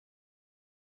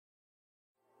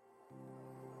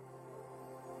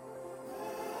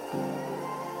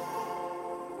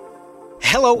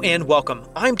Hello and welcome.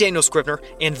 I'm Daniel Scribner,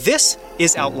 and this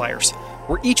is Outliers,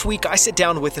 where each week I sit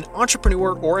down with an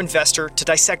entrepreneur or investor to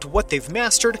dissect what they've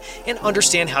mastered and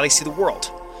understand how they see the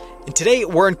world. And today,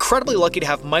 we're incredibly lucky to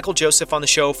have Michael Joseph on the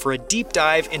show for a deep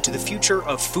dive into the future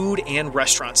of food and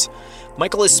restaurants.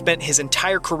 Michael has spent his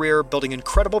entire career building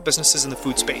incredible businesses in the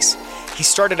food space. He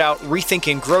started out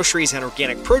rethinking groceries and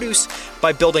organic produce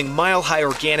by building Mile High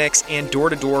Organics and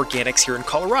Door-to-Door Organics here in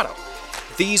Colorado.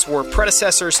 These were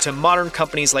predecessors to modern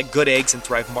companies like Good Eggs and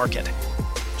Thrive Market.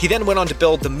 He then went on to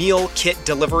build the meal kit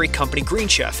delivery company Green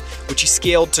Chef, which he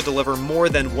scaled to deliver more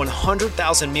than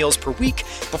 100,000 meals per week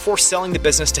before selling the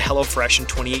business to HelloFresh in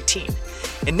 2018.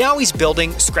 And now he's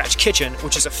building Scratch Kitchen,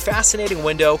 which is a fascinating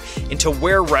window into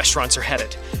where restaurants are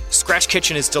headed. Scratch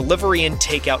Kitchen is delivery and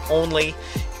takeout only.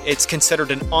 It's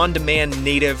considered an on-demand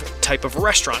native type of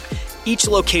restaurant. Each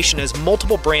location has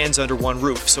multiple brands under one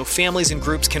roof, so families and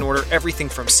groups can order everything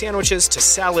from sandwiches to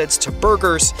salads to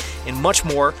burgers and much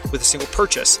more with a single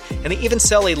purchase. And they even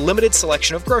sell a limited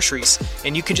selection of groceries.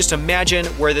 And you can just imagine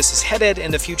where this is headed in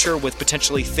the future with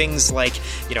potentially things like,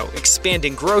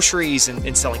 expanding groceries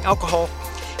and selling alcohol.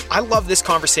 I love this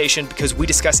conversation because we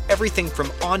discuss everything from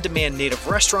on-demand native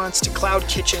restaurants to cloud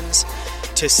kitchens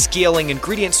to scaling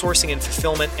ingredient sourcing and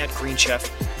fulfillment at Green Chef.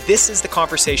 This is the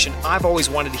conversation I've always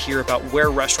wanted to hear about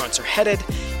where restaurants are headed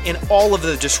and all of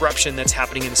the disruption that's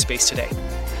happening in the space today.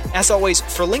 As always,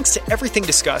 for links to everything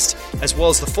discussed, as well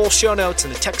as the full show notes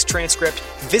and the text transcript,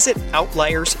 visit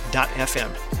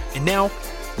outliers.fm. And now,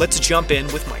 let's jump in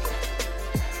with Michael.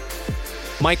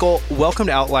 Michael, welcome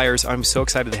to Outliers. I'm so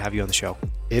excited to have you on the show.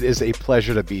 It is a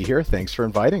pleasure to be here. Thanks for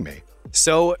inviting me.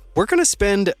 So we're going to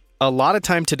spend a lot of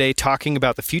time today talking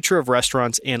about the future of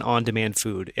restaurants and on-demand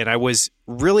food. And I was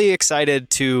really excited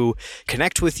to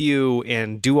connect with you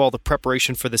and do all the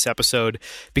preparation for this episode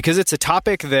because it's a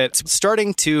topic that's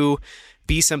starting to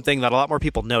be something that a lot more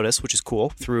people notice, which is cool,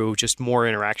 through just more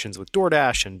interactions with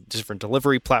DoorDash and different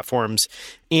delivery platforms.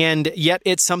 And yet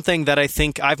it's something that I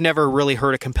think I've never really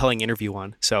heard a compelling interview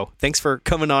on. So thanks for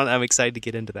coming on. I'm excited to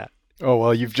get into that. Oh,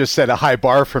 well, you've just set a high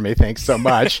bar for me. Thanks so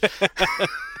much.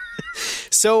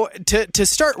 So to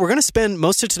start, we're going to spend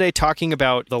most of today talking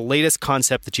about the latest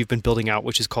concept that you've been building out,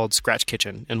 which is called Scratch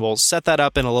Kitchen. And we'll set that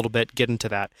up in a little bit, get into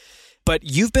that. But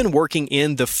you've been working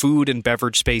in the food and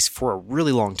beverage space for a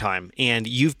really long time, and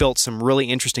you've built some really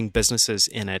interesting businesses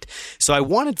in it. So I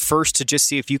wanted first to just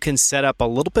see if you can set up a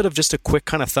little bit of just a quick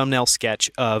kind of thumbnail sketch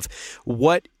of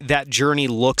what that journey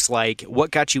looks like,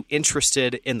 what got you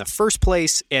interested in the first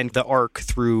place, and the arc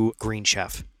through Green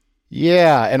Chef.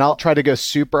 Yeah, and I'll try to go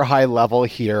super high level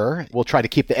here. We'll try to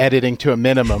keep the editing to a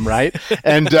minimum, right?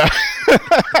 And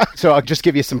so I'll just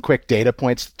give you some quick data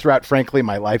points throughout, frankly,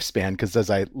 my lifespan, because as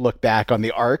I look back on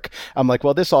the arc, I'm like,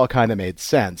 well, this all kind of made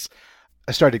sense.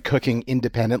 I started cooking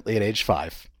independently at age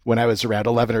 5. When I was around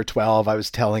 11 or 12, I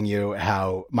was telling you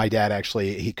how my dad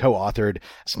he co-authored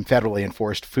some federally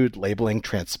enforced food labeling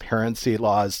transparency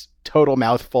laws. Total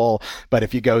mouthful, but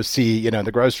if you go see, in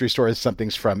the grocery stores,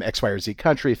 something's from X, Y, or Z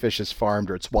country, fish is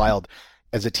farmed, or it's wild.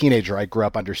 As a teenager, I grew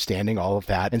up understanding all of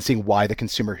that and seeing why the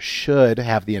consumer should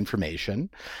have the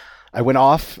information. I went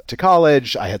off to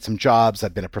college. I had some jobs.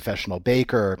 I've been a professional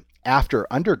baker. After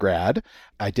undergrad,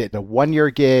 I did a 1-year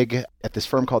gig at this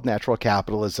firm called Natural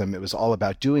Capitalism. It was all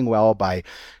about doing well by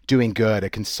doing good,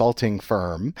 a consulting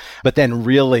firm. But then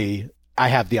really, I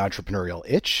have the entrepreneurial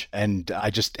itch, and I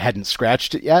just hadn't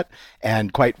scratched it yet,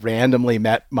 and quite randomly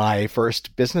met my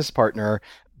first business partner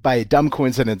by a dumb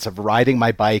coincidence of riding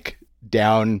my bike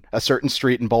down a certain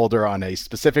street in Boulder on a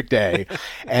specific day.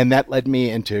 And that led me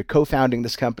into co-founding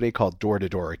this company called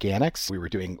Door-to-Door Organics. We were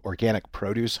doing organic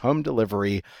produce home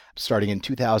delivery starting in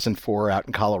 2004 out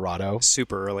in Colorado.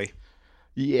 Super early.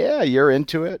 Yeah, you're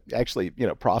into it. Actually,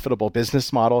 profitable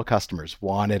business model. Customers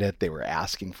wanted it. They were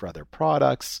asking for other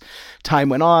products. Time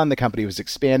went on. The company was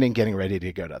expanding, getting ready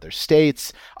to go to other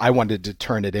states. I wanted to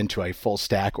turn it into a full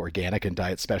stack organic and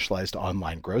diet specialized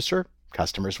online grocer.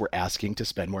 Customers were asking to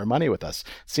spend more money with us.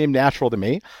 Seemed natural to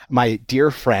me. My dear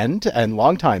friend and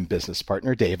longtime business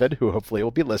partner, David, who hopefully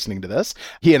will be listening to this,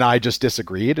 he and I just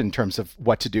disagreed in terms of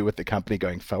what to do with the company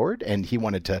going forward. And he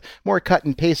wanted to more cut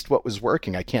and paste what was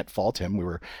working. I can't fault him. We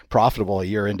were profitable a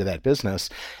year into that business.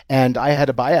 And I had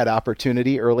a buyout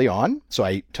opportunity early on. So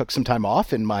I took some time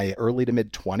off in my early to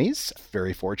mid 20s.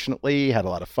 Very fortunately, had a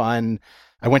lot of fun.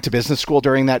 I went to business school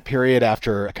during that period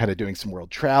after kind of doing some world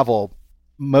travel,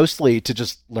 mostly to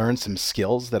just learn some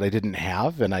skills that I didn't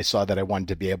have. And I saw that I wanted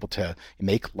to be able to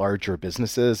make larger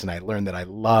businesses. And I learned that I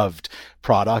loved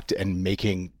product and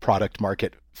making product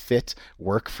market fit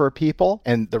work for people?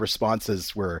 And the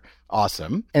responses were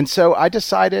awesome. And so I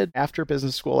decided after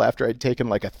business school, after I'd taken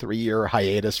like a 3-year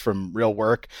hiatus from real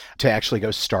work, to actually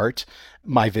go start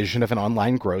my vision of an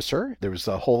online grocer. There was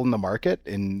a hole in the market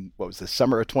in, the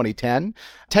summer of 2010.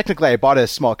 Technically, I bought a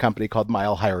small company called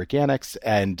Mile High Organics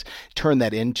and turned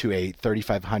that into a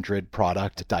 3,500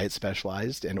 product, diet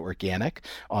specialized and organic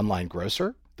online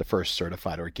grocer, the first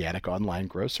certified organic online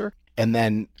grocer. And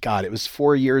then, God, it was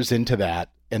 4 years into that.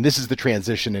 And this is the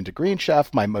transition into Green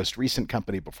Chef, my most recent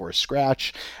company before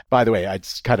Scratch. By the way,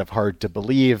 it's kind of hard to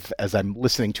believe as I'm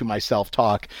listening to myself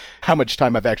talk how much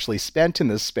time I've actually spent in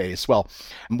this space. Well,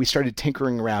 we started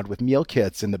tinkering around with meal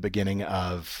kits in the beginning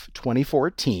of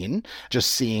 2014,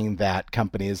 just seeing that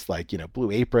companies like,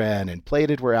 Blue Apron and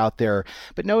Plated were out there,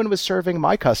 but no one was serving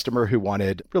my customer who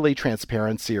wanted really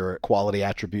transparency or quality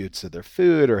attributes of their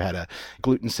food or had a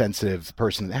gluten-sensitive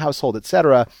person in the household, et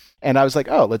cetera. And I was like,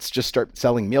 oh, let's just start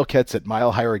selling meal kits at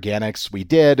Mile High Organics. We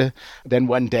did. Then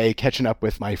one day, catching up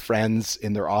with my friends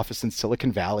in their office in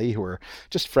Silicon Valley, who were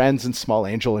just friends and small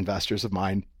angel investors of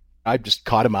mine, I just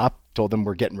caught them up, told them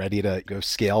we're getting ready to go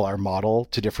scale our model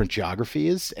to different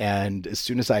geographies. And as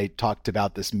soon as I talked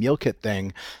about this meal kit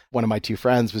thing, one of my two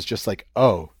friends was just like,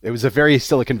 oh, it was a very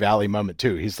Silicon Valley moment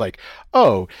too. He's like,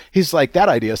 that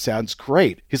idea sounds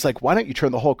great. He's like, why don't you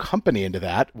turn the whole company into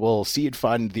that? We'll seed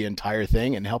fund the entire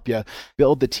thing and help you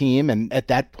build the team. And at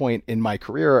that point in my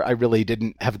career, I really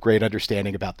didn't have a great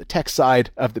understanding about the tech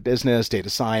side of the business, data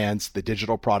science, the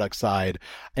digital product side.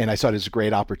 And I saw it as a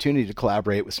great opportunity to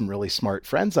collaborate with some really smart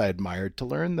friends I admired to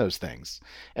learn those things.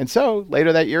 And so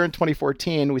later that year in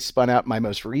 2014, we spun out my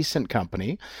most recent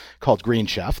company called Green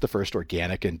Chef, the first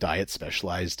organic and diet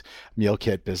specialized meal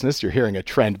kit business. You're hearing a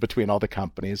trend between all the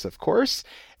companies, of course.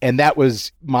 And that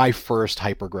was my first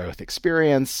hypergrowth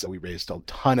experience. We raised a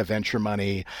ton of venture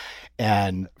money.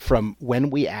 And from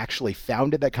when we actually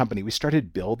founded that company, we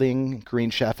started building Green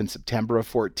Chef in September of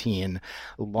 14,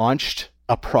 launched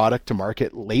a product to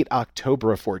market late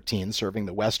October of 14, serving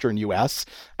the Western US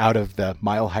out of the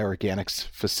Mile High Organics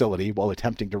facility while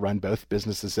attempting to run both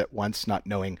businesses at once, not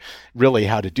knowing really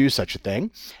how to do such a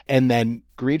thing. And then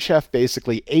Green Chef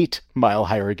basically ate Mile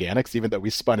High Organics, even though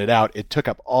we spun it out. It took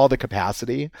up all the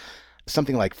capacity.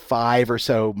 Something like 5 or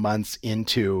so months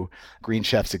into Green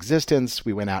Chef's existence,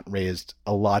 we went out and raised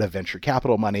a lot of venture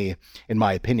capital money, in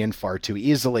my opinion, far too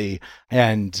easily.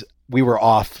 And we were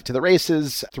off to the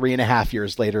races. 3.5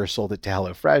 years later, sold it to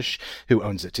HelloFresh, who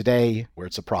owns it today, where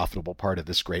it's a profitable part of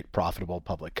this great profitable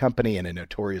public company in a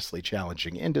notoriously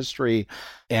challenging industry.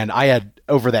 And I had,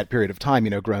 over that period of time,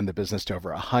 grown the business to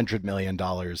over $100 million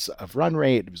of run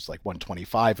rate. It was like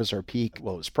 125 was our peak.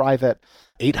 Well, it was private.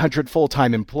 800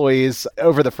 full-time employees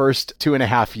over the first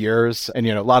 2.5 years. And,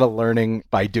 a lot of learning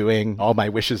by doing. All my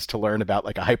wishes to learn about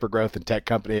like a hypergrowth and tech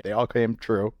company, they all came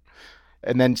true.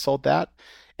 And then sold that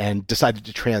and decided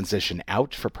to transition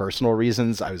out for personal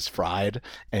reasons. I was fried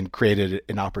and created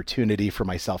an opportunity for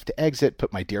myself to exit,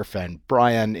 put my dear friend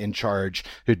Brian in charge,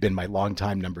 who'd been my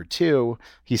longtime number 2.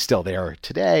 He's still there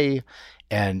today.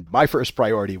 And my first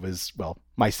priority was,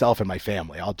 myself and my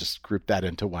family. I'll just group that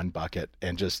into one bucket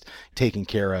and just taking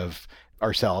care of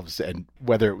ourselves, and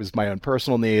whether it was my own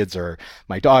personal needs or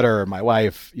my daughter or my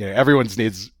wife, everyone's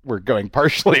needs were going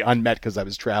partially unmet because I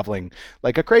was traveling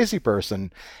like a crazy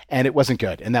person and it wasn't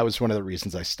good. And that was one of the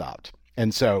reasons I stopped.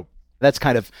 And so that's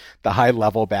kind of the high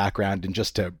level background. And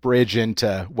just to bridge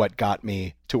into what got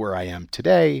me to where I am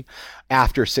today,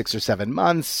 after 6 or 7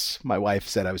 months, my wife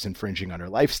said I was infringing on her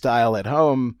lifestyle at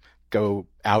home, go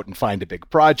out and find a big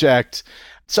project.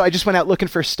 So I just went out looking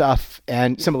for stuff.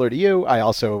 And similar to you, I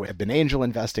also have been angel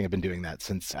investing. I've been doing that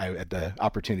since I had the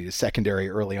opportunity to secondary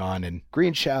early on in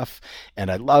Green Chef.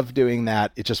 And I love doing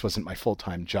that. It just wasn't my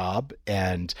full-time job.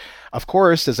 And of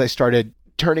course, as I started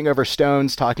turning over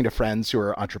stones, talking to friends who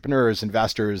are entrepreneurs,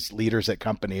 investors, leaders at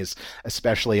companies,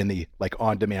 especially in the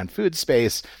on-demand food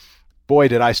space, boy,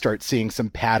 did I start seeing some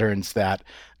patterns that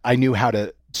I knew how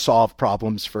to solve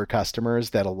problems for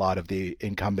customers that a lot of the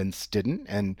incumbents didn't.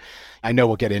 And I know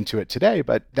we'll get into it today,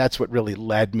 but that's what really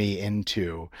led me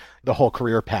into the whole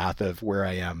career path of where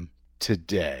I am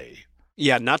today.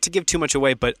 Yeah, not to give too much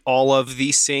away, but all of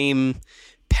the same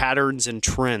patterns and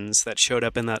trends that showed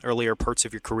up in that earlier parts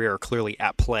of your career are clearly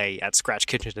at play at Scratch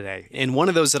Kitchen today. And one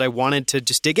of those that I wanted to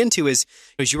just dig into is,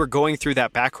 as you were going through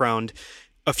that background,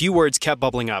 a few words kept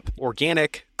bubbling up: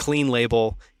 organic, clean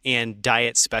label, and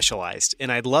diet specialized.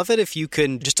 And I'd love it if you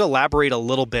can just elaborate a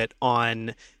little bit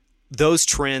on those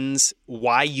trends,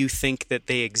 why you think that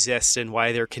they exist and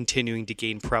why they're continuing to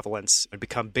gain prevalence and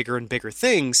become bigger and bigger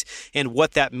things, and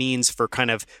what that means for kind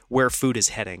of where food is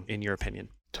heading, in your opinion.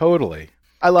 Totally.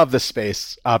 I love this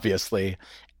space, obviously.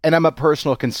 And I'm a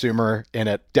personal consumer in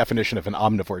a definition of an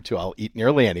omnivore too. I'll eat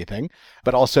nearly anything,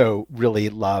 but also really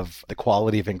love the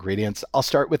quality of ingredients. I'll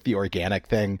start with the organic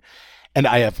thing. And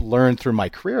I have learned through my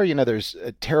career, there's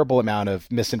a terrible amount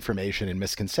of misinformation and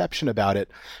misconception about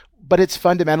it. But it's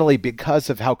fundamentally because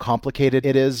of how complicated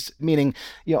it is, meaning,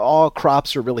 all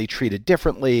crops are really treated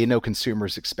differently. No consumer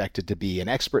is expected to be an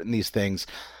expert in these things.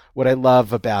 What I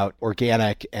love about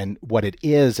organic and what it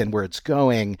is and where it's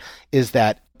going is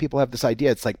that people have this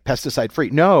idea it's like pesticide free.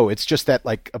 No, it's just that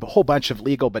like a whole bunch of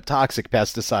legal but toxic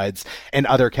pesticides and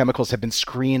other chemicals have been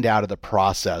screened out of the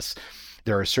process.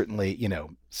 There are certainly,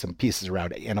 some pieces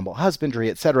around animal husbandry,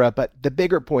 et cetera. But the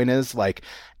bigger point is like,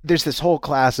 there's this whole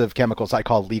class of chemicals I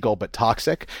call legal but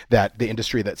toxic that the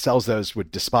industry that sells those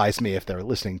would despise me if they're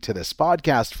listening to this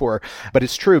podcast for. But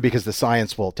it's true because the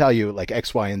science will tell you like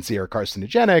X, Y, and Z are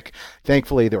carcinogenic.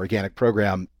 Thankfully, the organic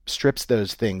program strips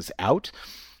those things out.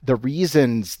 The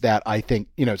reasons that I think,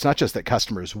 it's not just that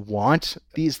customers want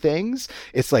these things,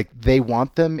 it's like they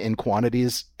want them in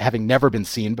quantities having never been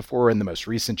seen before, and the most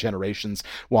recent generations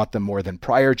want them more than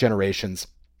prior generations.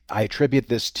 I attribute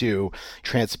this to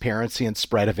transparency and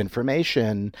spread of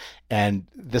information and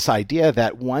this idea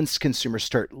that once consumers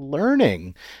start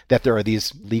learning that there are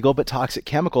these legal but toxic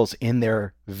chemicals in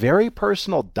their very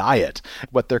personal diet,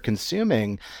 what they're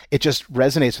consuming, it just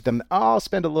resonates with them. Oh, I'll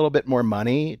spend a little bit more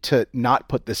money to not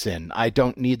put this in. I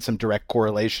don't need some direct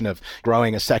correlation of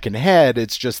growing a second head.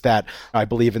 It's just that I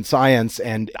believe in science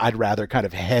and I'd rather kind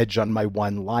of hedge on my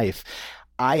one life.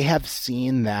 I have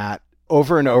seen that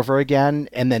over and over again.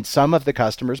 And then some of the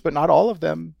customers, but not all of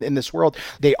them in this world,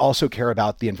 they also care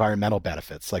about the environmental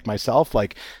benefits. Like myself,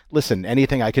 like, listen,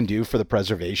 anything I can do for the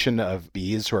preservation of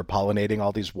bees who are pollinating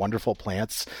all these wonderful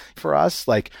plants for us,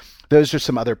 like those are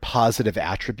some other positive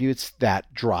attributes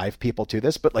that drive people to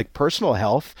this. But like personal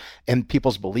health and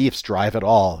people's beliefs drive it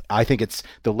all. I think it's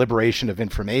the liberation of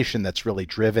information that's really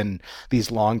driven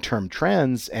these long-term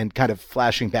trends. And kind of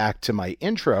flashing back to my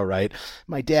intro, right?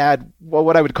 My dad, well,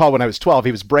 what I would call when I was 12,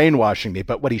 he was brainwashing me.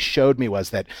 But what he showed me was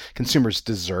that consumers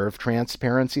deserve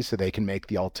transparency so they can make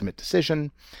the ultimate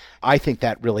decision. I think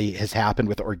that really has happened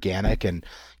with organic and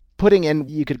putting in,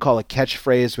 you could call a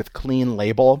catchphrase with clean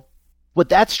label. What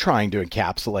that's trying to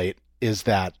encapsulate is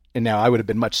that, and now I would have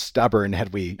been much stubborn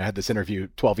had we had this interview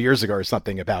 12 years ago or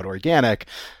something about organic,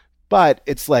 but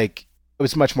it's like, it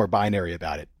was much more binary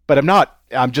about it. But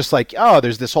I'm just like, oh,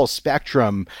 there's this whole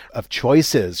spectrum of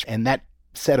choices, and that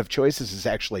set of choices is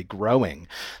actually growing.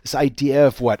 This idea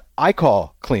of what I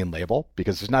call clean label,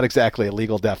 because there's not exactly a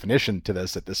legal definition to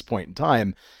this at this point in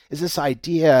time, is this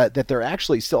idea that there are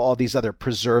actually still all these other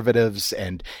preservatives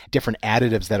and different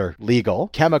additives that are legal,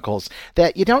 chemicals,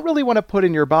 that you don't really want to put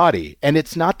in your body. And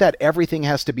it's not that everything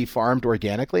has to be farmed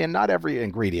organically, and not every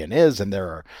ingredient is, and there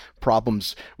are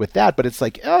problems with that, but it's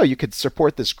like, oh, you could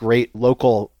support this great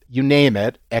local, you name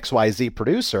it, XYZ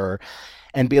producer,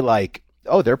 and be like,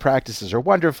 oh, their practices are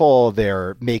wonderful.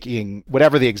 They're making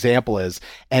whatever the example is,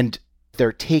 and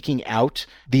they're taking out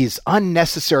these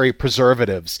unnecessary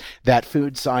preservatives that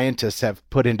food scientists have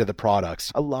put into the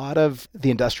products. A lot of the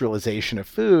industrialization of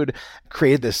food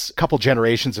created this couple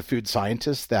generations of food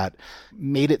scientists that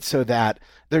made it so that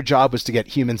their job was to get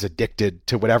humans addicted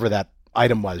to whatever that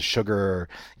item was, sugar,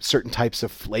 certain types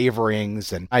of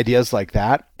flavorings and ideas like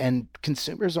that. And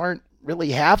consumers aren't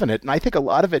really having it. And I think a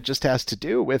lot of it just has to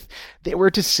do with they were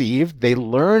deceived. They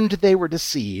learned they were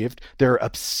deceived. They're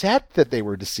upset that they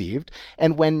were deceived.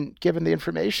 And when given the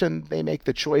information, they make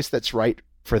the choice that's right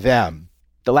for them.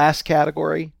 The last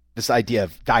category, this idea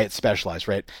of diet specialized,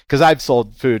 right? Because I've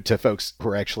sold food to folks who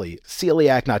are actually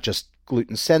celiac, not just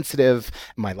gluten sensitive.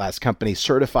 My last company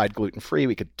certified gluten free.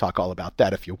 We could talk all about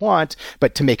that if you want,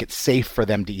 but to make it safe for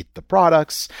them to eat the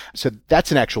products. So that's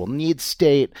an actual need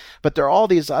state. But there are all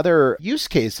these other use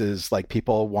cases, like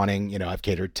people wanting, I've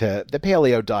catered to the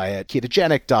paleo diet,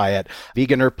 ketogenic diet,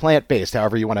 vegan or plant-based,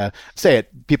 however you want to say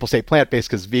it. People say plant-based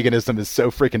because veganism is so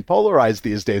freaking polarized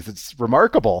these days. It's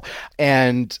remarkable.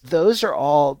 And those are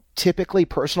all typically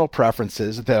personal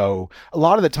preferences, though a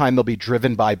lot of the time they'll be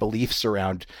driven by beliefs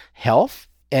around health.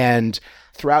 And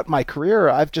throughout my career,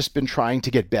 I've just been trying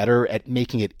to get better at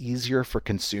making it easier for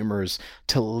consumers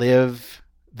to live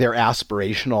their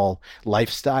aspirational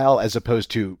lifestyle, as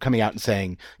opposed to coming out and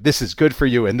saying, this is good for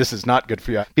you and this is not good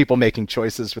for you. People making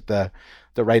choices with the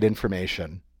right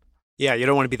information. Yeah, you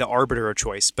don't want to be the arbiter of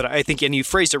choice. But I think, and you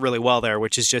phrased it really well there,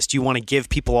 which is just you want to give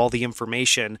people all the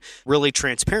information really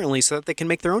transparently so that they can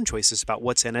make their own choices about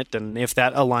what's in it and if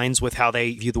that aligns with how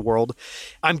they view the world.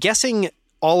 I'm guessing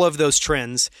all of those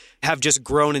trends have just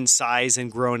grown in size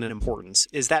and grown in importance.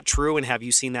 Is that true? And have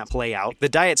you seen that play out? The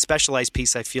diet specialized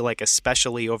piece, I feel like,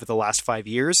 especially over the last 5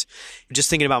 years, just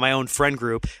thinking about my own friend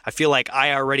group, I feel like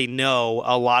I already know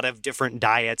a lot of different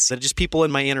diets that just people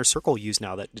in my inner circle use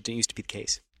now that didn't used to be the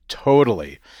case.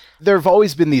 Totally. There have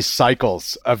always been these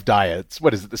cycles of diets.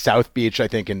 What is it? The South Beach, I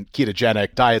think, and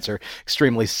ketogenic diets are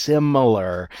extremely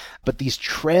similar. But these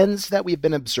trends that we've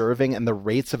been observing and the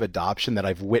rates of adoption that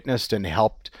I've witnessed and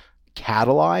helped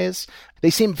catalyze, they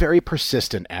seem very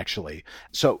persistent, actually.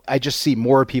 So I just see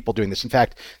more people doing this. In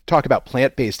fact, talk about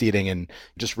plant-based eating and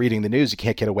just reading the news, you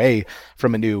can't get away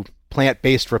from a new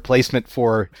plant-based replacement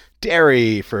for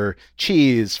dairy, for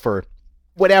cheese, for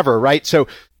whatever, right? So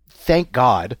thank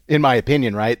God, in my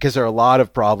opinion, right? Because there are a lot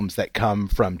of problems that come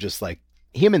from just like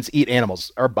humans eat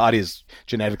animals. Our bodies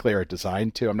genetically are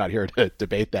designed to. I'm not here to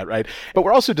debate that, right? But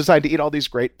we're also designed to eat all these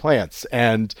great plants.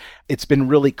 And it's been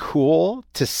really cool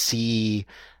to see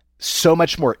so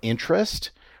much more interest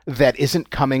that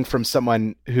isn't coming from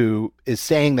someone who is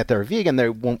saying that they're vegan. They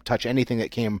won't touch anything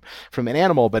that came from an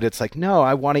animal. But it's like, no,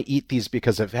 I want to eat these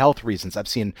because of health reasons. I've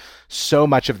seen so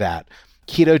much of that.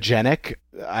 Ketogenic,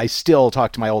 I still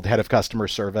talk to my old head of customer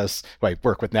service, who I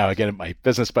work with now again at my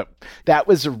business, but that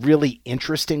was a really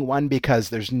interesting one because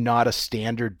there's not a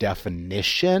standard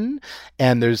definition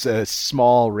and there's a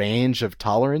small range of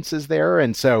tolerances there.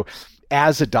 And so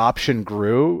as adoption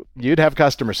grew, you'd have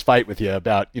customers fight with you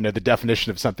about, the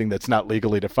definition of something that's not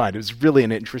legally defined. It was really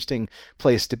an interesting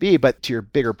place to be. But to your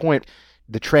bigger point,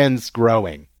 the trend's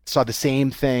growing. Saw the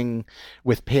same thing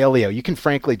with paleo. You can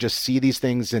frankly just see these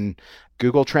things in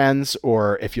Google Trends,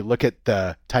 or if you look at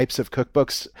the types of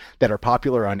cookbooks that are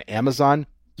popular on Amazon,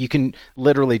 you can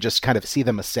literally just kind of see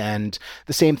them ascend.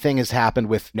 The same thing has happened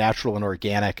with natural and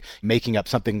organic, making up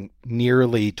something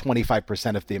nearly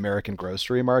 25% of the American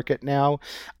grocery market now.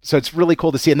 So it's really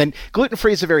cool to see. And then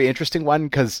gluten-free is a very interesting one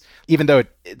because even though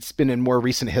it's been in more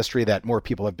recent history that more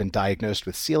people have been diagnosed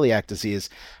with celiac disease,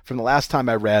 from the last time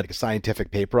I read a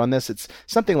scientific paper on this, it's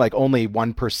something like only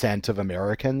 1% of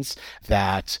Americans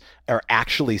that are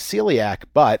actually celiac,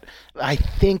 but I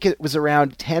think it was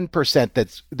around 10%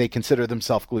 that they consider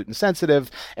themselves gluten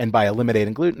sensitive, and by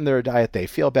eliminating gluten in their diet, they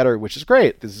feel better, which is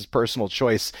great. This is personal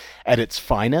choice at its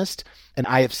finest. And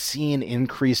I have seen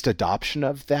increased adoption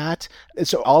of that. And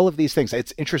so all of these things,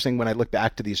 it's interesting when I look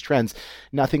back to these trends,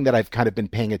 nothing that I've kind of been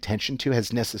paying attention to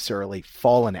has necessarily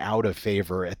fallen out of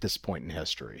favor at this point in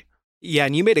history. Yeah,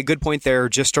 and you made a good point there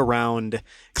just around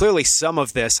clearly some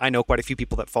of this. I know quite a few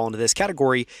people that fall into this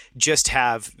category just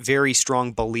have very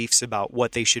strong beliefs about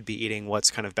what they should be eating, what's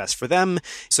kind of best for them.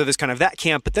 So there's kind of that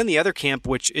camp. But then the other camp,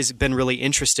 which has been really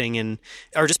interesting, and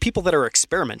are just people that are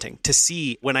experimenting to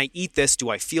see, when I eat this, do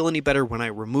I feel any better? When I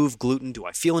remove gluten, do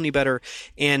I feel any better?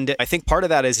 And I think part of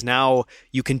that is now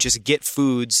you can just get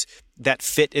foods that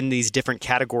fit in these different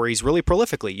categories really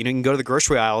prolifically. You can go to the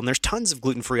grocery aisle and there's tons of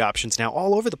gluten-free options now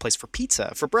all over the place for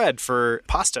pizza, for bread, for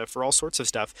pasta, for all sorts of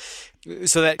stuff.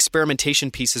 So that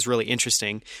experimentation piece is really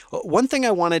interesting. One thing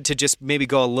I wanted to just maybe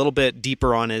go a little bit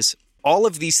deeper on is all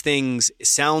of these things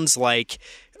sounds like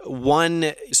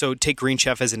one, so take Green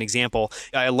Chef as an example.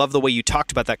 I love the way you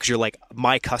talked about that because you're like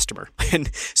my customer and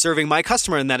serving my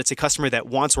customer, and that it's a customer that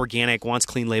wants organic, wants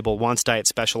clean label, wants diet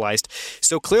specialized.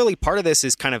 So clearly part of this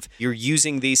is kind of you're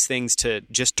using these things to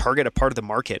just target a part of the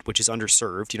market, which is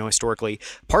underserved, historically.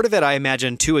 Part of it, I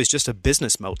imagine, too, is just a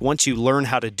business moat. Once you learn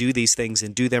how to do these things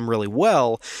and do them really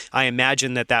well, I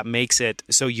imagine that makes it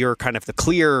so you're kind of the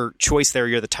clear choice there.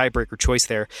 You're the tiebreaker choice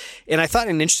there. And I thought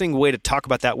an interesting way to talk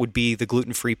about that would be the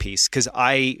gluten-free piece, because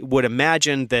I would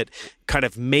imagine that kind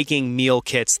of making meal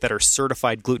kits that are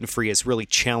certified gluten-free is really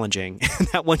challenging. And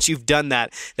that once you've done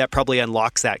that, that probably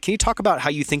unlocks that. Can you talk about how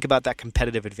you think about that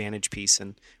competitive advantage piece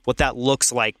and what that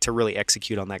looks like to really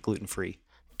execute on that gluten-free?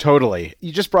 Totally.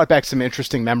 You just brought back some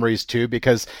interesting memories too,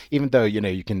 because even though,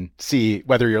 you can see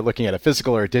whether you're looking at a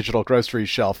physical or a digital grocery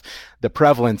shelf, the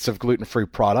prevalence of gluten-free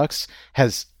products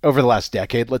has, over the last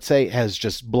decade, let's say, has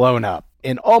just blown up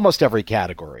in almost every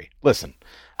category. Listen,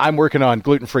 I'm working on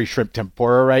gluten-free shrimp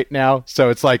tempura right now.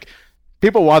 So it's like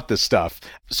people want this stuff.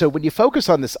 So when you focus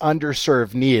on this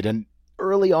underserved need, and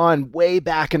early on, way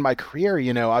back in my career,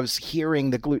 I was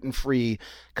hearing the gluten-free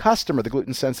customer, the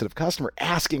gluten-sensitive customer,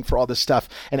 asking for all this stuff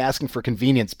and asking for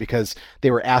convenience because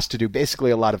they were asked to do basically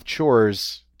a lot of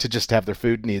chores to just have their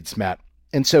food needs met.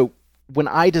 And so when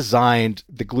I designed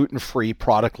the gluten-free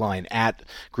product line at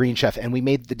Green Chef, and we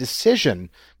made the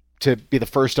decision to be the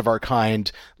first of our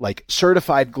kind, like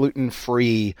certified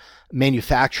gluten-free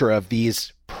manufacturer of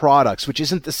these products, which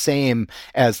isn't the same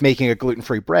as making a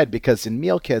gluten-free bread, because in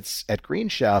meal kits at Green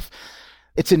Chef,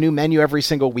 it's a new menu every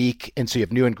single week. And so you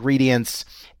have new ingredients,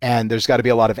 and there's got to be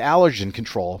a lot of allergen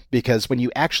control, because when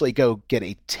you actually go get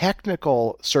a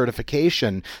technical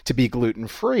certification to be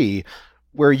gluten-free,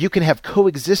 where you can have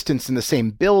coexistence in the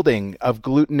same building of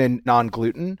gluten and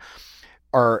non-gluten,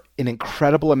 are an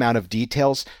incredible amount of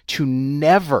details to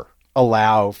never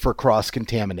allow for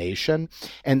cross-contamination.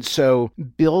 And so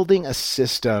building a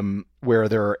system where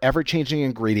there are ever-changing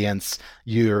ingredients,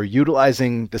 you're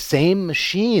utilizing the same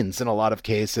machines in a lot of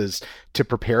cases to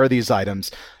prepare these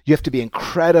items. You have to be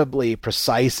incredibly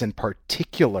precise and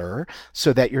particular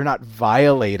so that you're not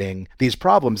violating these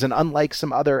problems. And unlike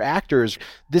some other actors,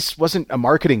 this wasn't a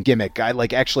marketing gimmick. I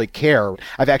actually care.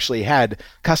 I've actually had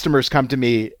customers come to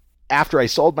me after I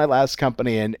sold my last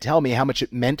company and tell me how much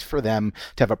it meant for them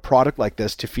to have a product like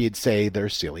this to feed, say, their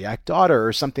celiac daughter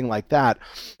or something like that.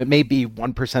 It may be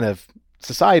 1% of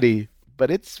society,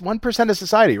 but it's 1% of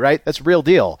society, right? That's a real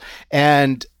deal.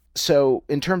 And so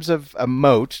in terms of a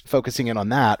moat, focusing in on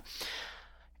that,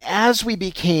 as we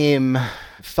became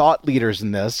thought leaders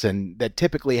in this, and that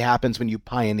typically happens when you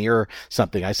pioneer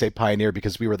something. I say pioneer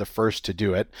because we were the first to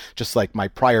do it, just like my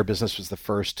prior business was the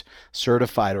first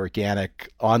certified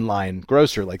organic online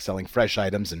grocer, like selling fresh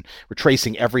items, and we're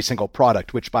tracing every single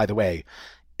product, which, by the way,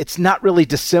 it's not really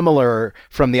dissimilar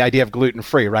from the idea of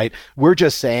gluten-free, right? We're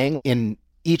just saying in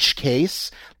each case,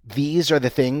 these are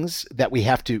the things that we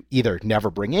have to either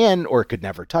never bring in or could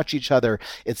never touch each other,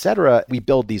 etc. We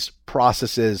build these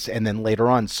processes and then later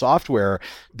on software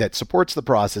that supports the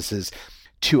processes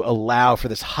to allow for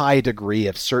this high degree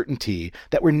of certainty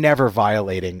that we're never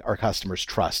violating our customers'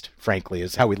 trust, frankly,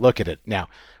 is how we look at it. Now,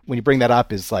 when you bring that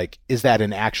up, is that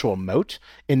an actual moat?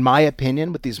 In my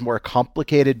opinion, with these more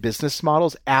complicated business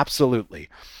models, absolutely.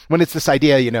 When it's this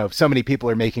idea, so many people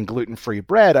are making gluten-free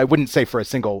bread, I wouldn't say for a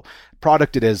single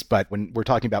product it is, but when we're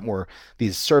talking about more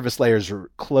these service layers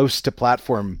or close to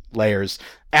platform layers,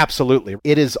 absolutely.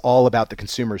 It is all about the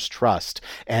consumer's trust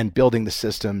and building the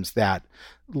systems that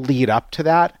lead up to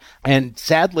that. And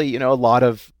sadly, a lot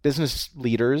of business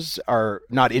leaders are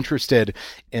not interested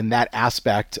in that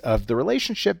aspect of the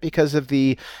relationship because of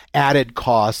the added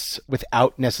costs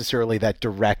without necessarily that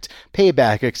direct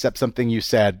payback, except something you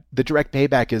said. The direct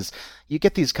payback is you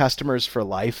get these customers for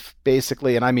life,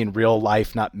 basically. And I mean real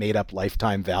life, not made up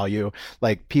lifetime value,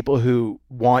 like people who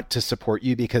want to support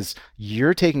you because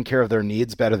you're taking care of their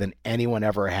needs better than anyone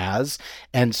ever has.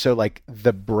 And so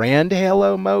the brand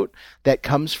halo moat that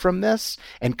comes from this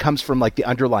and comes from the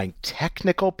underlying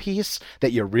technical piece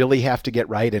that you really have to get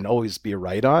right and always be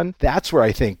right on, that's where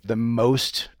I think the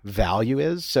most value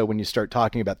is. So when you start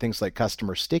talking about things like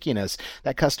customer stickiness,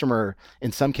 that customer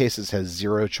in some cases has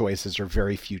zero choices or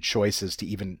very few choices to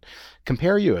even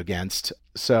compare you against.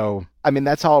 So,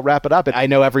 that's how I'll wrap it up. And I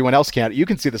know everyone else can't. You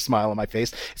can see the smile on my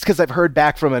face. It's because I've heard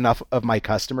back from enough of my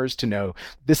customers to know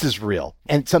this is real.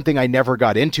 And something I never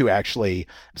got into, actually,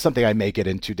 something I may get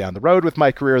into down the road with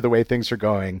my career, the way things are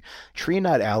going. Tree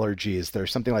nut allergies.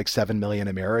 There's something like 7 million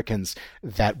Americans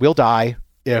that will die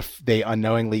if they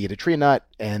unknowingly eat a tree nut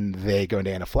and they go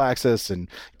into anaphylaxis and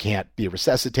can't be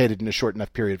resuscitated in a short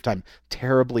enough period of time.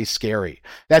 Terribly scary.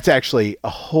 That's actually a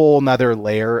whole nother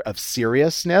layer of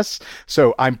seriousness.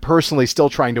 So I'm personally still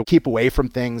trying to keep away from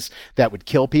things that would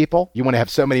kill people. You want to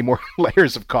have so many more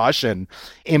layers of caution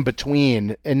in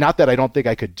between. And not that I don't think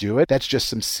I could do it. That's just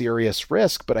some serious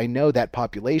risk. But I know that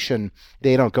population,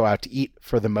 they don't go out to eat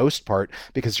for the most part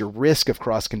because your risk of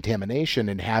cross-contamination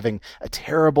and having a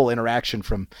terrible interaction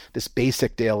from this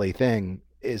basic daily thing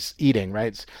is eating,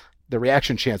 right? The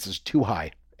reaction chance is too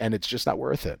high and it's just not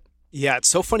worth it. Yeah, it's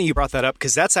so funny you brought that up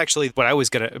because that's actually what I was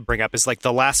going to bring up is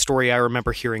the last story I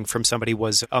remember hearing from somebody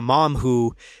was a mom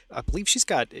who I believe she's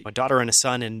got a daughter and a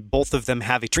son and both of them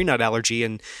have a tree nut allergy.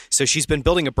 And so she's been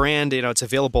building a brand, it's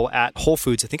available at Whole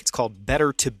Foods. I think it's called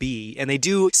Better to Be. And they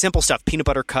do simple stuff, peanut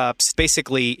butter cups,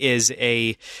 basically is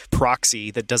a proxy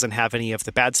that doesn't have any of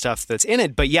the bad stuff that's in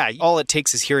it. But yeah, all it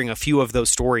takes is hearing a few of those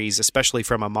stories, especially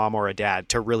from a mom or a dad,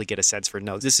 to really get a sense for,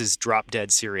 no, this is drop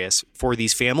dead serious for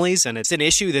these families. And it's an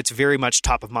issue that's very much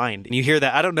top of mind. And you hear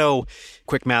that, I don't know,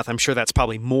 quick math, I'm sure that's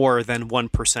probably more than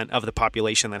 1% of the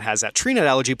population that has that tree nut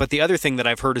allergy. But the other thing that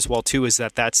I've heard as well, too, is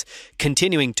that that's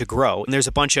continuing to grow. And there's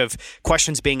a bunch of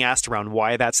questions being asked around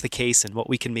why that's the case and what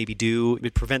we can maybe do to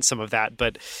prevent some of that.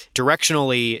 But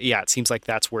directionally, yeah, it seems like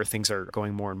that's where things are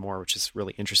going more and more, which is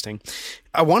really interesting.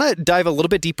 I want to dive a little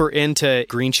bit deeper into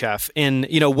Green Chef. And,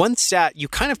 one stat, you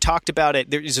kind of talked about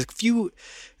it. There's a few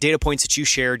data points that you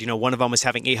shared, one of them was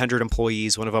having 800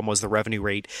 employees, one of them was the revenue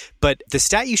rate. But the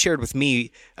stat you shared with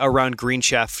me around Green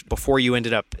Chef before you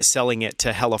ended up selling it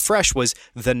to HelloFresh was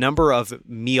the number of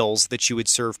meals that you would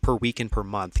serve per week and per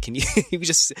month. Can you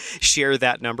just share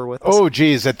that number with us? Oh,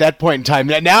 geez. At that point in time,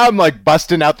 now I'm like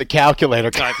busting out the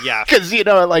calculator. Yeah. Because,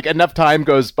 like enough time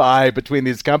goes by between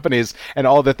these companies and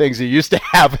all the things you used to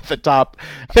have at the top,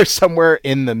 they're somewhere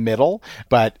in the middle.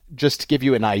 But just to give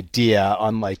you an idea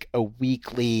on like a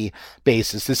weekly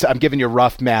basis, I'm giving you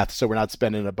rough math, so we're not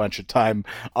spending a bunch of time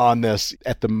on this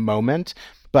at the moment.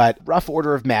 But rough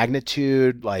order of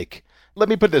magnitude, like, let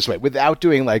me put it this way, without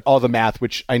doing like all the math,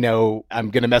 which I know I'm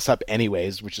going to mess up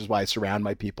anyways, which is why I surround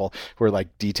my people who are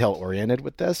like detail oriented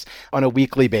with this. On a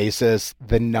weekly basis,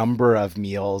 the number of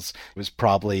meals was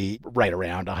probably right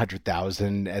around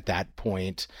 100,000 at that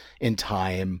point in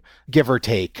time, give or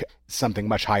take, something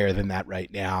much higher than that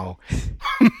right now.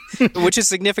 Which is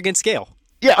significant scale.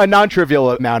 Yeah, a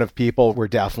non-trivial amount of people were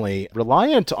definitely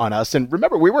reliant on us. And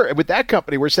remember, with that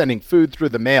company, we're sending food through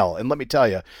the mail. And let me tell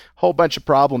you, a whole bunch of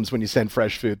problems when you send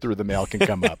fresh food through the mail can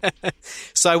come up.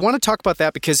 So I want to talk about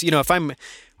that because, if I'm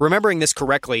remembering this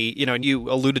correctly, and you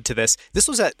alluded to this, this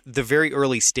was at the very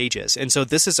early stages. And so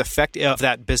this is effective of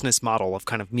that business model of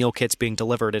kind of meal kits being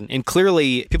delivered. And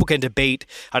clearly people can debate,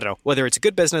 I don't know, whether it's a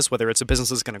good business, whether it's a business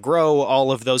that's going to grow,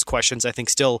 all of those questions I think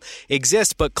still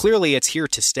exist, but clearly it's here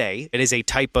to stay. It is a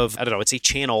type of, it's a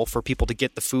channel for people to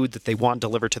get the food that they want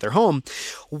delivered to their home.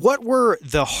 What were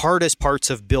the hardest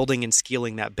parts of building and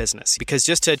scaling that business? Because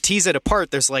just to tease it apart,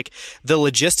 there's like the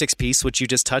logistics piece, which you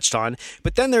just touched on,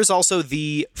 but then there's also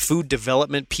the food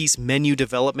development piece, menu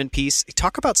development piece.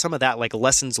 Talk about some of that, like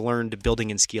lessons learned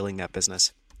building and scaling that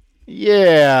business.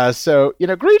 Yeah. So,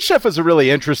 Green Chef is a really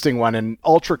interesting one, an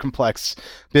ultra complex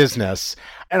business.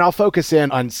 And I'll focus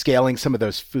in on scaling some of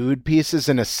those food pieces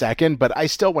in a second. But I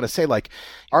still want to say, like,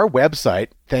 our website,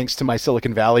 thanks to my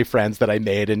Silicon Valley friends that I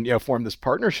made and, formed this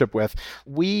partnership with,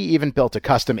 we even built a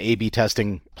custom A/B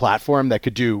testing platform that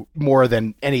could do more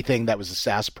than anything that was a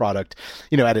SaaS product,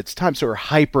 at its time. So we're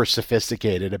hyper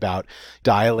sophisticated about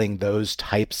dialing those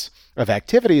types of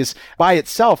activities by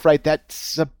itself, right?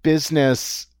 That's a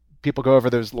business. People go over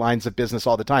those lines of business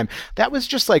all the time. That was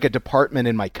just like a department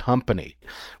in my company.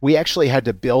 We actually had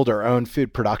to build our own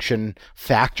food production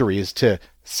factories to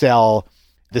sell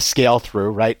the scale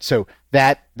through, right? So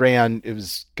that ran, it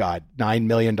was, $9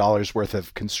 million worth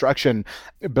of construction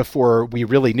before we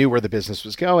really knew where the business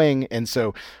was going. And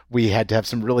so we had to have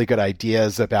some really good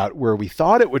ideas about where we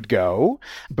thought it would go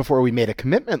before we made a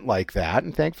commitment like that.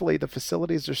 And thankfully, the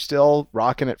facilities are still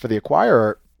rocking it for the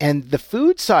acquirer. And the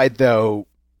food side, though,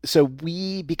 so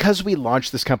because we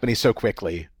launched this company so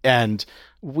quickly and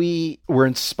we were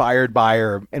inspired by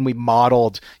and we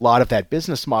modeled a lot of that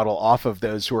business model off of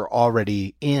those who are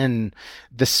already in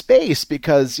the space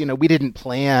because, we didn't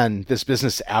plan this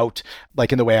business out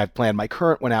like in the way I've planned my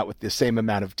current one out with the same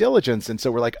amount of diligence. And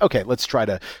so we're like, okay, let's try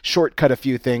to shortcut a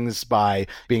few things by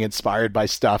being inspired by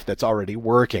stuff that's already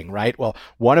working, right? Well,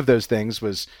 one of those things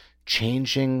was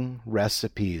changing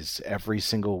recipes every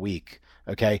single week.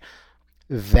 Okay.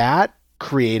 That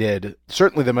created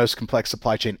certainly the most complex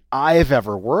supply chain I've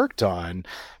ever worked on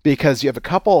because you have a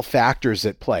couple of factors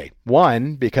at play.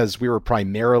 One, because we were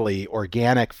primarily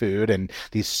organic food and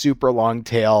these super long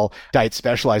tail diet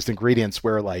specialized ingredients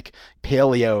where like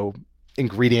paleo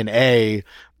ingredient A,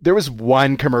 there was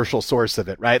one commercial source of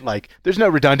it, right? Like there's no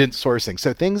redundant sourcing.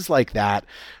 So things like that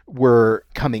were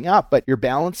coming up, but you're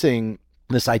balancing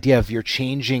this idea of your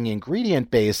changing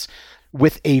ingredient base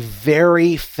with a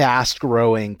very fast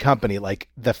growing company, like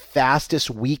the fastest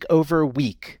week over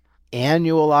week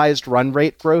annualized run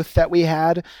rate growth that we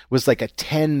had was like a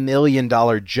 $10 million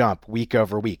jump week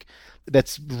over week.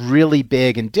 That's really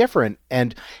big and different.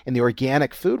 And in the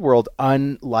organic food world,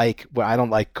 unlike, well, I don't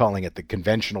like calling it the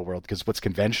conventional world because what's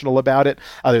conventional about it,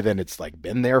 other than it's like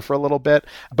been there for a little bit,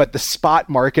 but the spot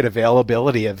market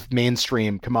availability of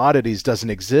mainstream commodities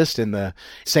doesn't exist in the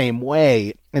same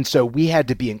way. And so we had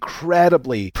to be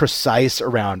incredibly precise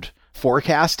around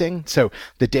forecasting. So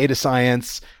the data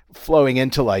science flowing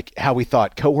into like how we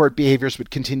thought cohort behaviors would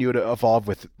continue to evolve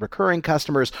with recurring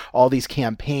customers, all these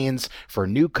campaigns for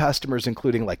new customers,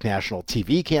 including like national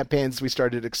TV campaigns we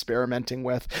started experimenting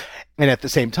with. And at the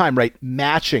same time, right,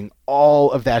 matching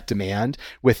all of that demand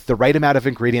with the right amount of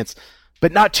ingredients,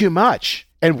 but not too much.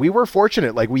 And we were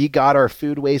fortunate, like we got our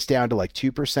food waste down to like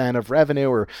 2% of revenue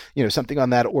or, something on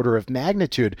that order of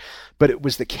magnitude. But it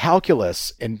was the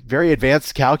calculus and very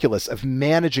advanced calculus of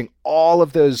managing all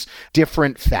of those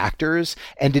different factors.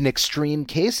 And in extreme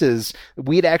cases,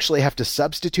 we'd actually have to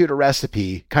substitute a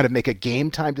recipe, kind of make a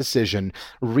game time decision,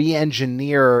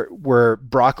 re-engineer where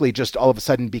broccoli just all of a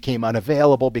sudden became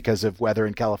unavailable because of weather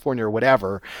in California or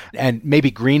whatever. And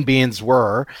maybe green beans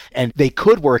were, and they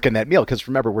could work in that meal. Because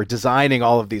remember, we're designing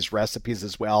all of these recipes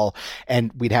as well.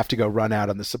 And we'd have to go run out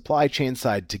on the supply chain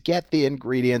side to get the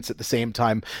ingredients at the same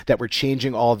time that we're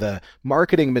changing all the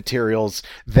marketing materials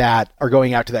that are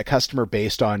going out to that customer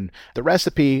based on the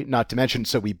recipe, not to mention,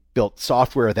 so we built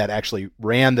software that actually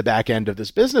ran the back end of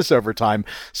this business over time.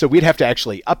 So we'd have to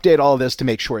actually update all of this to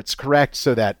make sure it's correct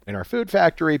so that in our food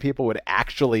factory, people would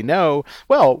actually know,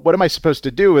 well, what am I supposed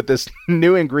to do with this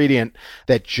new ingredient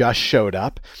that just showed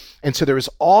up? And so there was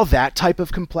all that type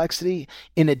of complexity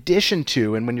in addition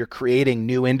to, and when you're creating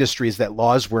new industries that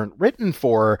laws weren't written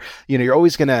for, you're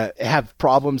always going to have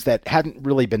problems that hadn't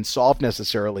really been solved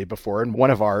necessarily before. And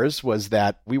one of ours was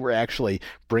that we were actually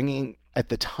bringing, at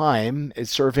the time,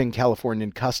 serving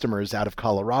Californian customers out of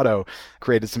Colorado,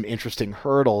 created some interesting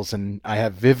hurdles. And I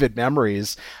have vivid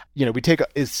memories.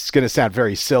 It's going to sound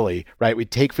very silly, right? We'd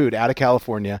take food out of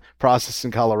California, process in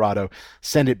Colorado,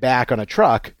 send it back on a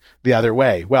truck the other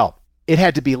way. Well, it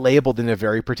had to be labeled in a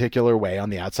very particular way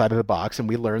on the outside of the box, and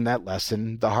we learned that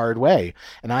lesson the hard way.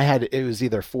 And it was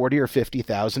either $40,000 or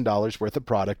 $50,000 worth of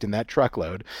product in that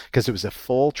truckload, because it was a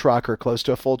full truck or close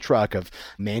to a full truck of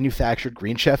manufactured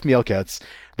Green Chef meal kits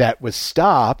that was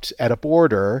stopped at a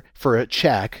border for a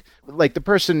check. Like the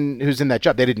person who's in that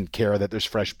job, they didn't care that there's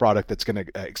fresh product that's going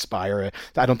to expire.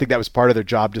 I don't think that was part of their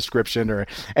job description or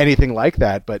anything like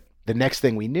that. But the next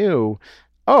thing we knew,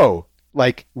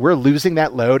 we're losing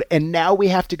that load, and now we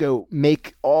have to go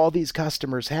make all these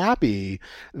customers happy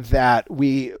that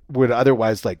we would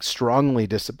otherwise strongly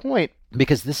disappoint,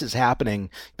 because this is happening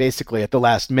basically at the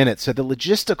last minute. So the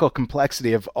logistical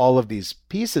complexity of all of these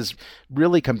pieces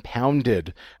really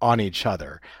compounded on each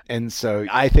other. And so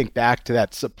I think back to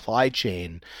that supply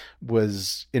chain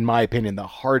was, in my opinion, the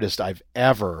hardest I've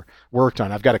ever worked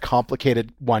on. I've got a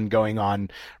complicated one going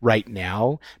on right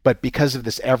now, but because of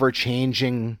this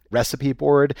ever-changing recipe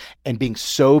board and being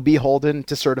so beholden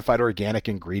to certified organic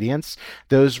ingredients,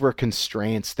 those were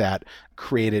constraints that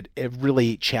created a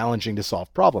really challenging to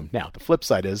solve problem. Now, the flip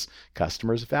side is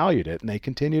customers valued it and they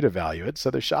continue to value it. So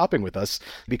they're shopping with us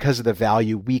because of the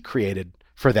value we created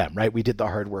for them, right? We did the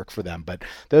hard work for them. But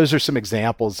those are some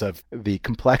examples of the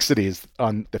complexities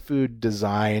on the food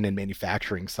design and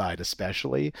manufacturing side,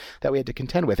 especially, that we had to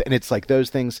contend with. And it's like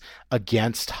those things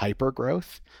against hyper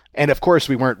growth. And of course,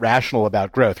 we weren't rational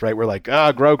about growth, right? We're like,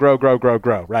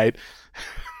 grow, right?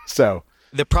 So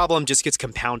the problem just gets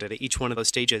compounded at each one of those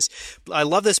stages. I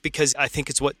love this because I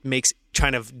think it's what makes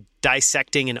kind of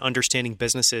dissecting and understanding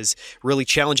businesses really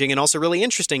challenging and also really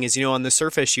interesting is, on the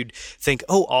surface, you'd think,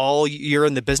 all you're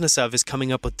in the business of is coming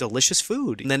up with delicious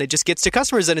food. And then it just gets to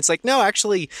customers and it's like, no,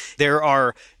 actually, there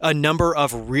are a number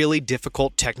of really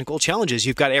difficult technical challenges.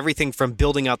 You've got everything from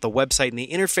building out the website and the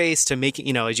interface to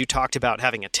making, as you talked about,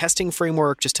 having a testing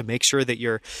framework just to make sure that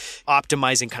you're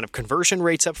optimizing kind of conversion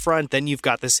rates up front. Then you've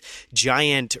got this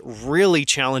giant, really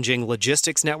challenging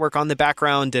logistics network on the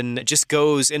background, and it just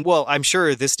goes, and I'm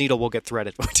sure this needle will get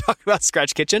threaded when we talk about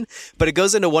Scratch Kitchen, but it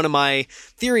goes into one of my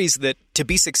theories that to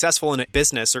be successful in a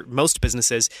business, or most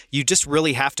businesses, you just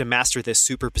really have to master this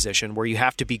superposition where you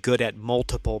have to be good at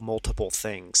multiple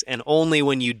things. And only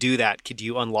when you do that could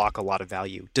you unlock a lot of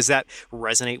value. Does that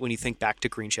resonate when you think back to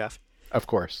Green Chef? Of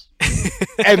course.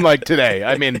 And today,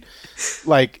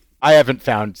 I haven't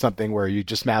found something where you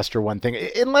just master one thing,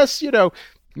 unless,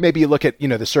 maybe you look at,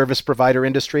 the service provider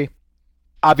industry.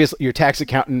 Obviously, your tax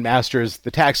accountant masters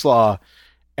the tax law,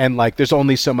 and there's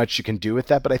only so much you can do with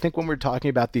that. But I think when we're talking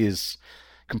about these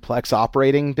complex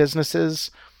operating businesses,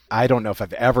 I don't know if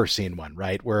I've ever seen one,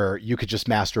 right, where you could just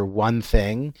master one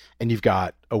thing and you've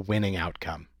got a winning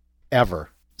outcome,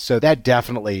 ever. So that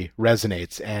definitely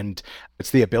resonates. And it's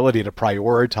the ability to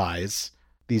prioritize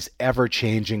these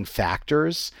ever-changing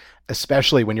factors,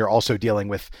 especially when you're also dealing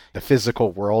with the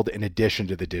physical world in addition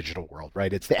to the digital world,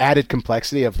 right? It's the added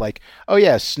complexity of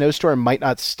snowstorm might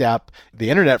not stop the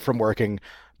internet from working,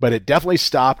 but it definitely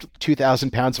stopped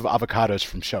 2,000 pounds of avocados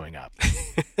from showing up.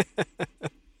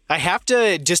 I have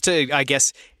to, I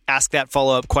guess, ask that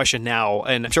follow-up question now,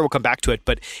 and I'm sure we'll come back to it,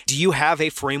 but do you have a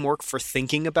framework for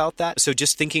thinking about that? So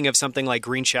just thinking of something like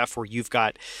Green Chef, where you've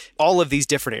got all of these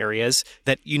different areas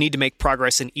that you need to make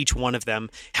progress in each one of them.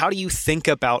 How do you think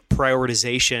about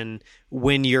prioritization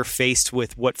when you're faced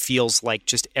with what feels like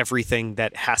just everything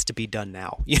that has to be done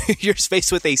now? You're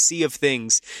faced with a sea of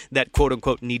things that quote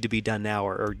unquote need to be done now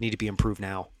or need to be improved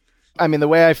now. I mean, the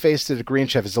way I faced it at Green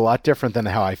Chef is a lot different than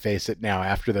how I face it now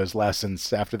after those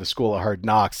lessons, after the School of Hard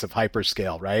Knocks of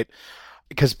hyperscale, right?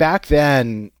 Because back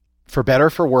then, for better or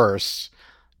for worse,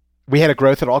 we had a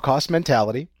growth at all cost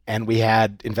mentality, and we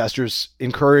had investors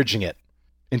encouraging it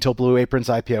until Blue Apron's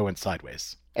IPO went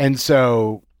sideways. And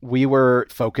so we were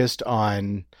focused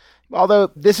on,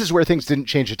 although this is where things didn't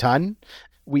change a ton,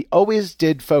 we always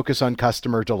did focus on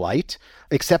customer delight,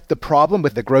 except the problem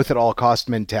with the growth at all cost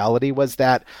mentality was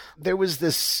that there was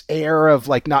this air of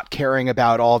like not caring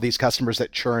about all these customers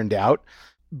that churned out.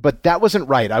 But that wasn't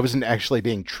right. I wasn't actually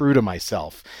being true to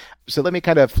myself. So let me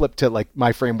kind of flip to like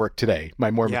my framework today, my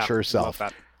more mature self.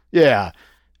 Love that. Yeah.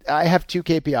 I have 2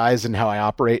 KPIs in how I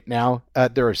operate now.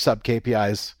 There are sub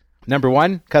KPIs. Number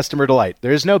 1, customer delight.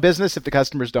 There is no business if the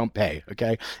customers don't pay,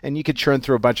 okay? And you could churn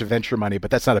through a bunch of venture money,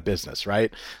 but that's not a business,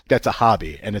 right? That's a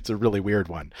hobby, and it's a really weird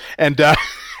one. And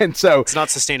so... It's not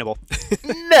sustainable.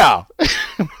 No.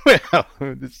 Well,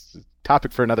 this is a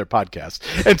topic for another podcast.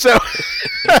 And so...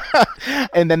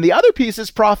 And then the other piece is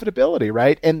profitability,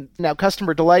 right? And now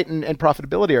customer delight and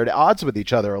profitability are at odds with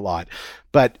each other a lot.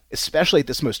 But especially at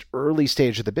this most early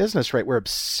stage of the business, right, we're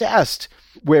obsessed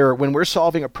where when we're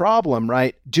solving a problem,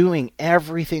 right, doing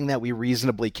everything that we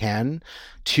reasonably can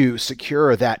to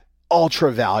secure that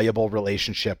ultra valuable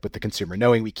relationship with the consumer,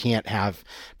 knowing we can't have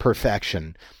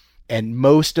perfection. And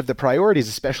most of the priorities,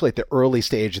 especially at the early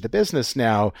stage of the business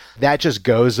now, that just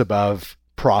goes above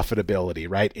profitability,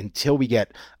 right? Until we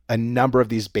get a number of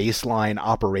these baseline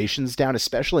operations down,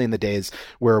 especially in the days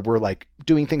where we're like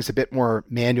doing things a bit more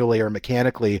manually or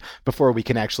mechanically before we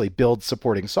can actually build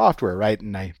supporting software, right?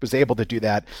 And I was able to do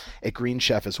that at Green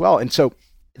Chef as well. And so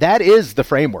that is the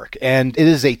framework, and it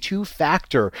is a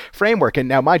 2-factor framework. And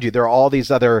now, mind you, there are all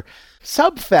these other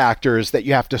sub-factors that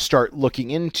you have to start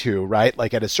looking into, right?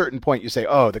 Like at a certain point you say,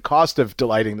 oh, the cost of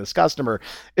delighting this customer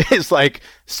is like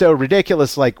so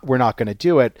ridiculous, like we're not going to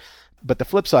do it. But the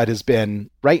flip side has been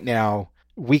right now,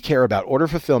 we care about order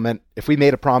fulfillment. If we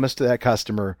made a promise to that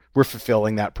customer, we're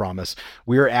fulfilling that promise.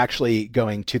 We're actually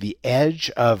going to the edge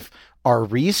of our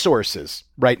resources,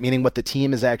 right? Meaning what the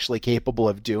team is actually capable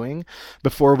of doing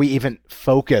before we even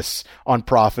focus on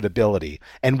profitability.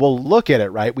 And we'll look at it,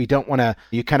 right? We don't want to,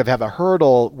 you kind of have a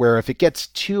hurdle where if it gets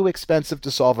too expensive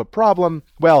to solve a problem,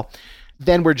 well,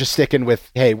 then we're just sticking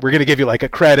with, hey, we're going to give you like a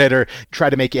credit or try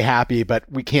to make you happy, but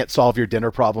we can't solve your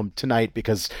dinner problem tonight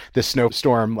because the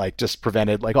snowstorm like just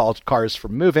prevented like all cars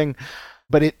from moving.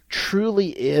 But it truly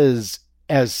is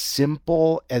as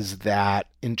simple as that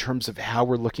in terms of how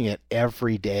we're looking at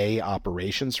everyday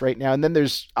operations right now. And then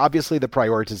there's obviously the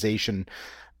prioritization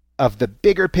of the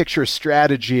bigger picture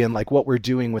strategy and like what we're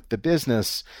doing with the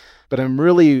business. But I'm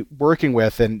really working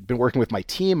with and been working with my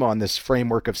team on this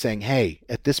framework of saying, hey,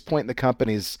 at this point in the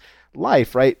company's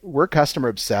life, right, we're customer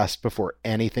obsessed before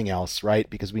anything else, right?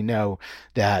 Because we know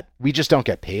that we just don't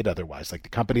get paid otherwise. Like the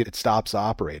company that stops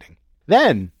operating.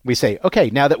 Then we say, okay,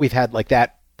 now that we've had like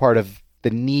that part of the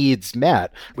needs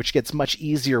met, which gets much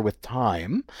easier with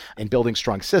time and building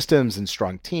strong systems and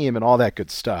strong team and all that good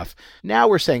stuff. Now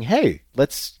we're saying, hey,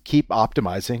 let's keep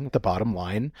optimizing the bottom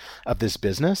line of this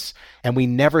business. And we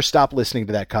never stop listening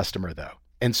to that customer though.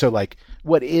 And so like,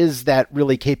 what is that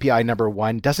really KPI number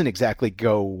 1 doesn't exactly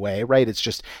go away, right? It's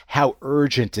just how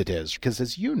urgent it is. Because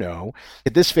as you know,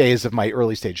 at this phase of my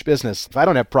early stage business, if I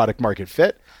don't have product market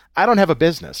fit, I don't have a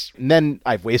business. And then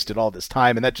I've wasted all this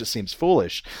time and that just seems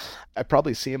foolish. I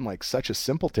probably seem like such a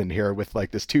simpleton here with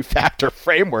like this 2-factor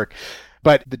framework.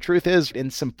 But the truth is,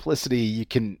 in simplicity, you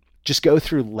can just go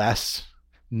through less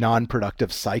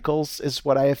non-productive cycles is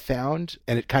what I have found.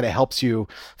 And it kind of helps you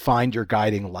find your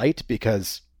guiding light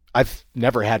because I've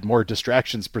never had more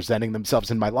distractions presenting themselves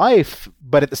in my life.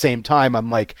 But at the same time, I'm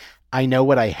like, I know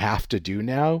what I have to do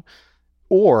now.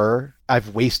 Or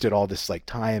I've wasted all this like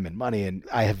time and money and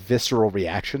I have visceral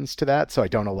reactions to that. So I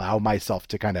don't allow myself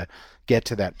to kind of get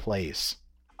to that place.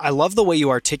 I love the way you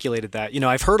articulated that. You know,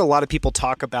 I've heard a lot of people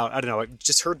talk about, I don't know, I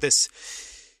just heard this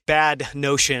bad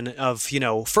notion of,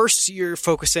 first you're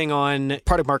focusing on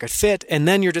product market fit, and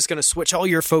then you're just going to switch all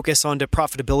your focus onto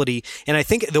profitability. And I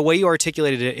think the way you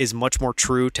articulated it is much more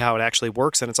true to how it actually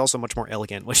works. And it's also much more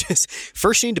elegant, which is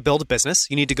first you need to build a business.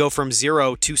 You need to go from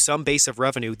zero to some base of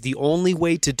revenue. The only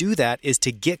way to do that is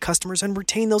to get customers and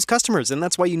retain those customers. And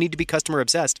that's why you need to be customer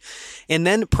obsessed. And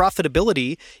then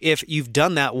profitability, if you've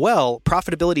done that well,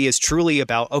 profitability is truly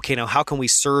about, okay, now how can we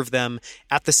serve them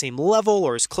at the same level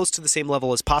or as close to the same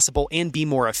level as possible and be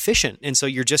more efficient? And so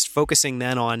you're just focusing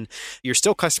then on, you're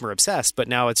still customer obsessed, but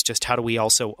now it's just how do we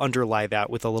also underlie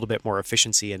that with a little bit more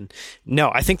efficiency? And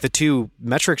no, I think the two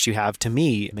metrics you have to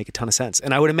me make a ton of sense.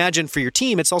 And I would imagine for your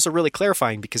team, it's also really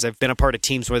clarifying because I've been a part of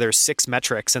teams where there's 6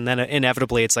 metrics and then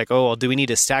inevitably it's like, oh, well, do we need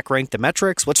to stack rank the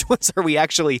metrics? Which ones are we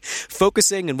actually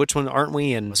focusing and which ones aren't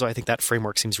we? And so I think that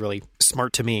framework seems really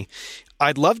smart to me.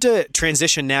 I'd love to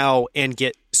transition now and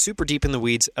get super deep in the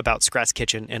weeds about Scratch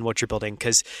Kitchen and what you're building,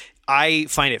 because I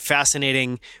find it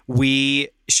fascinating. We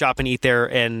shop and eat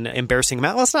there, and embarrassing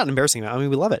amount. Well, it's not an embarrassing amount. I mean,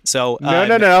 we love it. So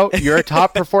no. You're a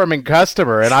top performing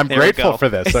customer, and I'm grateful for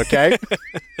this. Okay,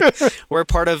 we're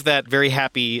part of that very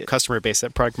happy customer base,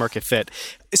 that product market fit.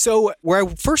 So where I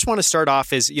first want to start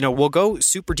off is, we'll go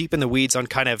super deep in the weeds on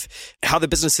kind of how the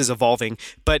business is evolving.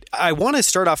 But I want to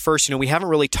start off first, we haven't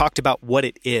really talked about what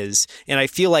it is. And I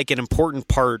feel like an important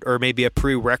part, or maybe a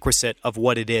prerequisite of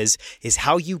what it is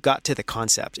how you got to the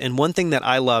concept. And one thing that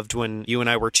I loved when you and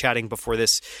I were chatting before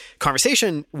this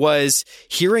conversation was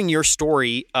hearing your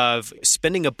story of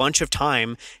spending a bunch of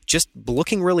time just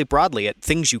looking really broadly at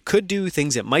things you could do,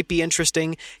 things that might be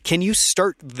interesting. Can you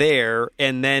start there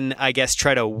and then, I guess,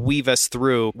 try to weave us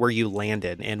through where you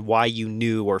landed and why you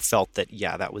knew or felt that,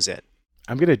 yeah, that was it?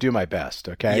 I'm going to do my best,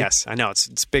 okay? Yes, I know.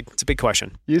 It's big. It's a big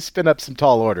question. You spin up some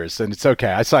tall orders, and it's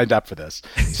okay. I signed up for this.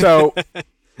 So,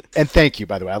 and thank you,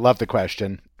 by the way. I love the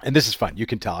question. And this is fun. You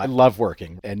can tell. I love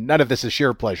working. And none of this is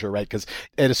sheer pleasure, right? Because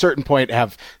at a certain point,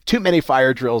 have too many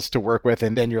fire drills to work with,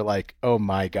 and then you're like, oh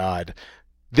my God.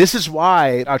 This is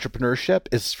why entrepreneurship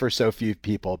is for so few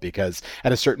people, because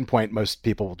at a certain point, most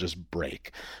people will just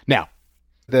break. Now,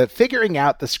 the figuring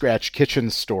out the Scratch Kitchen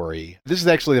story, this is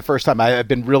actually the first time I've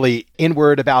been really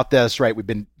inward about this, right? We've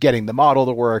been getting the model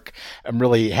to work. I'm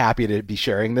really happy to be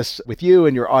sharing this with you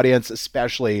and your audience,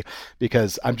 especially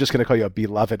because I'm just going to call you a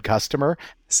beloved customer.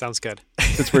 Sounds good.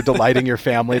 Since we're delighting your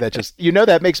family, that just,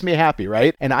 that makes me happy,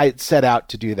 right? And I set out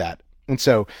to do that. And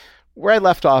so where I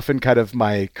left off in kind of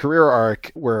my career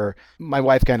arc, where my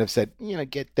wife kind of said,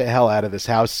 get the hell out of this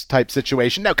house type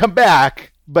situation. Now come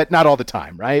back. But not all the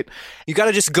time, right? You got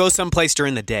to just go someplace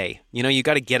during the day. You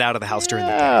got to get out of the house during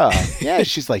the day. Yeah,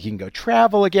 she's like, you can go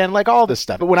travel again, like all this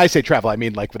stuff. But when I say travel, I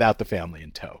mean like without the family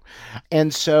in tow.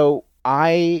 And so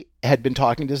I had been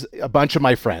talking to a bunch of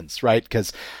my friends, right?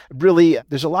 Because really,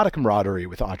 there's a lot of camaraderie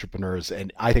with entrepreneurs,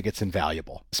 and I think it's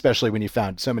invaluable, especially when you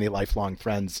found so many lifelong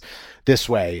friends this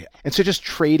way. And so just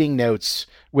trading notes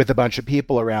with a bunch of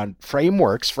people around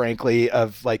frameworks, frankly,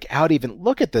 of like how to even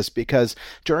look at this, because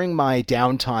during my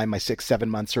downtime, my 6-7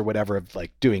 months or whatever of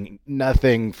like doing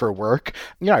nothing for work,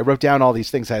 I wrote down all these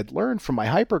things I had learned from my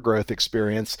hypergrowth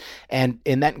experience, and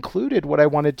that included what I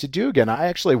wanted to do again. I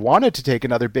actually wanted to take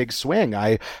another big swing.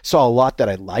 I saw a lot that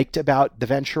I liked about the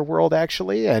venture world,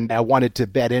 actually, and I wanted to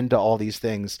bet into all these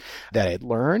things that I had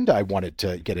learned. I wanted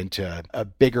to get into a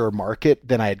bigger market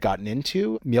than I had gotten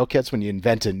into. Meal kits, when you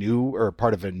invent a new or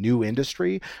part of a new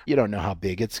industry, you don't know how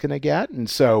big it's going to get. And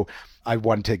so I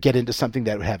wanted to get into something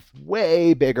that would have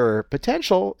way bigger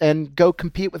potential and go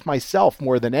compete with myself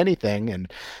more than anything.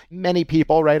 And many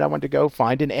people, right, I wanted to go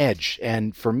find an edge.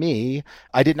 And for me,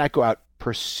 I did not go out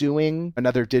pursuing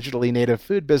another digitally native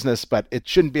food business, but it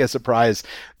shouldn't be a surprise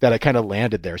that I kind of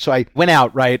landed there. So I went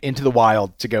out right into the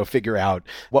wild to go figure out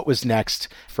what was next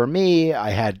for me. I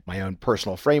had my own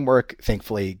personal framework,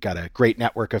 thankfully got a great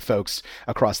network of folks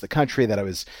across the country that I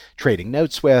was trading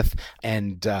notes with.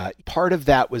 And part of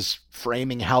that was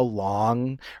framing how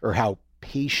long or how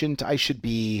patient I should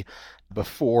be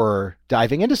before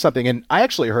diving into something. And I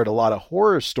actually heard a lot of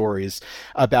horror stories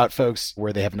about folks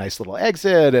where they have a nice little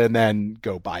exit and then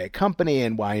go buy a company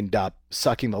and wind up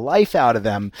sucking the life out of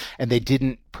them, and they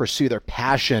didn't pursue their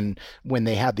passion when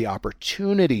they had the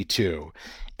opportunity to.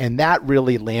 And that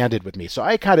really landed with me. So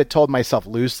I kind of told myself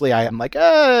loosely, I'm like,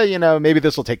 maybe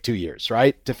this will take 2 years,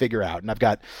 right, to figure out. And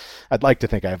I'd like to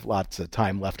think I have lots of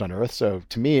time left on Earth. So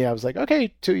to me, I was like,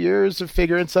 okay, 2 years of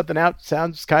figuring something out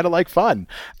sounds kind of like fun.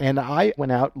 And I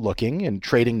went out looking and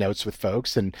trading notes with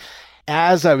folks. And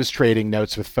as I was trading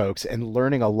notes with folks and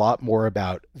learning a lot more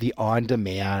about the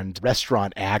on-demand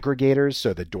restaurant aggregators,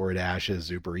 so the DoorDashes,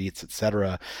 Uber Eats,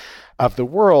 etc., of the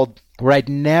world, where I'd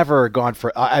never gone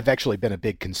for, I've actually been a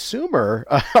big consumer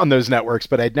on those networks,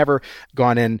 but I'd never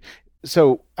gone in.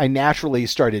 So I naturally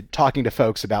started talking to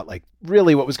folks about like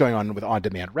really what was going on with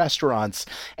on-demand restaurants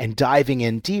and diving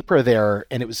in deeper there.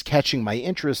 And it was catching my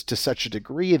interest to such a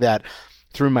degree that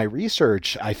through my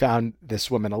research, I found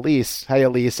this woman, Elise. Hi,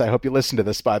 Elise. I hope you listen to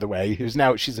this, by the way,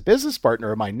 she's a business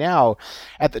partner of mine now.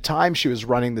 At the time, she was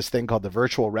running this thing called the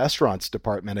virtual restaurants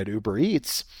department at Uber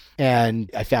Eats.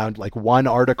 And I found like one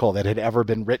article that had ever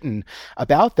been written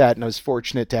about that. And I was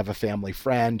fortunate to have a family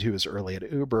friend who was early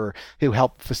at Uber who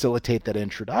helped facilitate that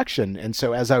introduction. And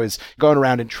so as I was going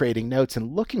around and trading notes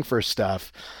and looking for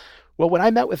stuff, well, when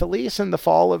I met with Elise in the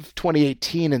fall of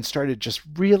 2018 and started just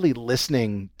really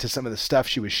listening to some of the stuff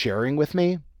she was sharing with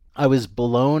me, I was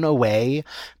blown away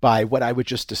by what I would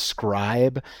just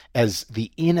describe as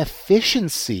the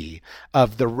inefficiency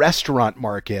of the restaurant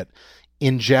market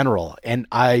in general. And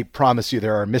I promise you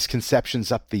there are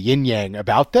misconceptions up the yin yang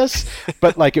about this,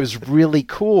 but like it was really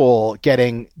cool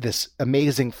getting this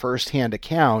amazing firsthand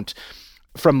account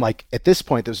from like, at this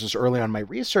point, this was early on in my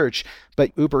research,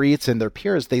 but Uber Eats and their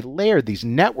peers, they layered these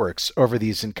networks over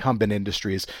these incumbent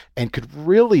industries and could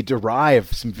really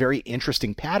derive some very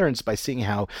interesting patterns by seeing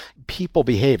how people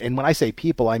behave. And when I say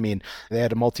people, I mean, they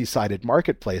had a multi-sided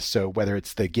marketplace. So whether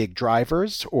it's the gig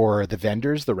drivers or the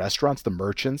vendors, the restaurants, the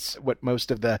merchants, what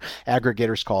most of the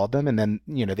aggregators call them, and then,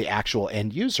 the actual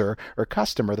end user or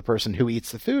customer, the person who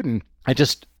eats the food. And I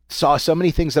just saw so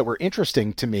many things that were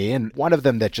interesting to me. And one of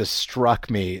them that just struck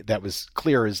me that was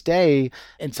clear as day,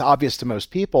 and it's obvious to most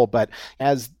people, but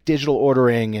as digital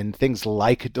ordering and things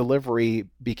like delivery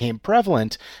became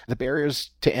prevalent, the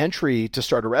barriers to entry to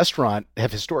start a restaurant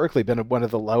have historically been one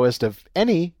of the lowest of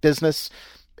any business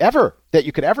ever that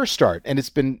you could ever start. And it's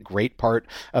been a great part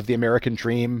of the American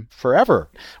dream forever.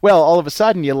 Well, all of a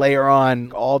sudden you layer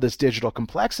on all this digital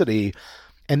complexity,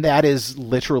 and that is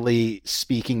literally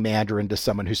speaking Mandarin to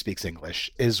someone who speaks English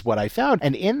is what I found.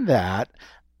 And in that,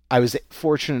 I was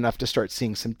fortunate enough to start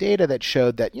seeing some data that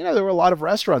showed that, there were a lot of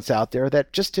restaurants out there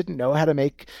that just didn't know how to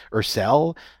make or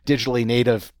sell digitally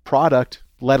native product,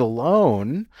 let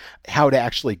alone how to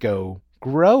actually go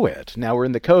grow it. Now we're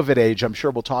in the COVID age. I'm sure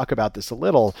we'll talk about this a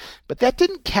little, but that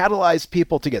didn't catalyze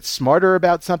people to get smarter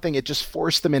about something. It just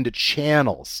forced them into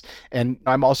channels. And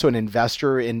I'm also an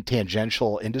investor in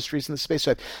tangential industries in the space.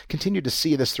 So I've continued to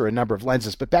see this through a number of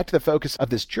lenses. But back to the focus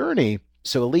of this journey.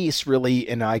 So Elise really,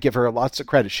 and I give her lots of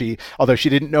credit, although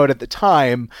she didn't know it at the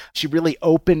time, she really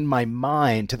opened my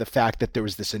mind to the fact that there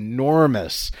was this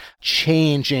enormous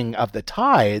changing of the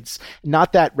tides,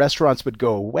 not that restaurants would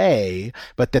go away,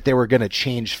 but that they were going to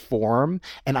change form.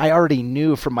 And I already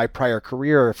knew from my prior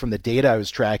career, from the data I was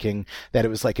tracking, that it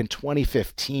was like in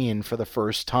 2015, for the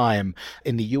first time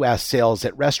in the US, sales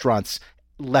at restaurants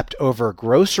leapt over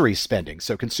grocery spending.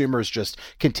 So consumers just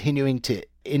continuing to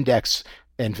index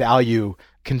and value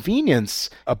convenience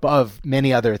above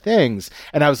many other things.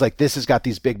 And I was like, this has got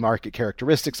these big market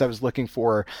characteristics I was looking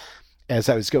for. As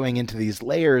I was going into these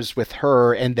layers with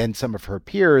her and then some of her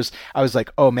peers, I was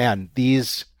like, oh man,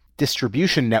 these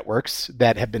distribution networks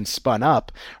that have been spun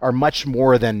up are much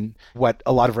more than what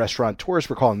a lot of restaurateurs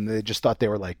were calling. They just thought they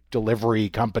were like delivery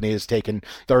companies taking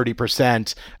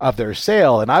 30% of their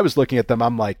sale. And I was looking at them,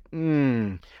 I'm like,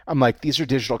 these are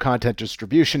digital content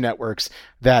distribution networks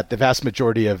that the vast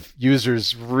majority of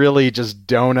users really just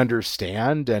don't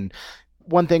understand. And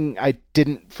one thing I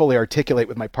didn't fully articulate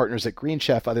with my partners at Green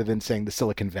Chef, other than saying the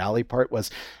Silicon Valley part,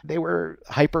 was they were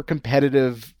hyper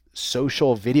competitive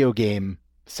social video game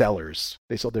sellers.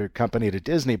 They sold their company to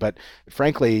Disney, but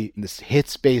frankly, in this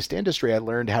hits-based industry, I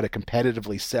learned how to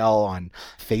competitively sell on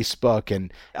Facebook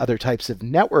and other types of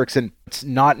networks. And it's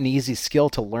not an easy skill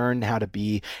to learn how to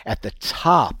be at the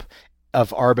top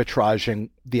of arbitraging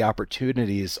the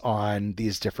opportunities on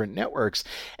these different networks.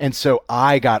 And so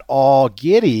I got all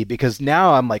giddy because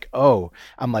now I'm like,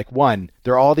 one,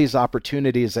 there are all these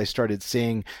opportunities I started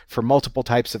seeing for multiple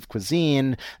types of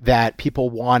cuisine that people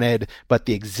wanted, but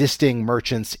the existing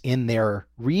merchants in their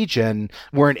region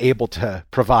weren't able to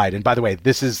provide. And by the way,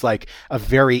 this is like a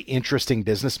very interesting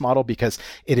business model because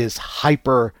it is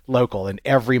hyper local and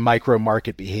every micro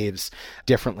market behaves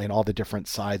differently in all the different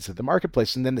sides of the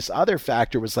marketplace. And then this other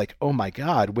factor was like, oh my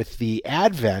God, with the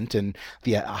advent and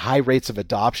the high rates of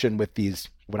adoption with these,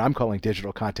 what I'm calling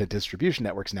digital content distribution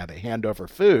networks, now they hand over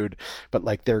food, but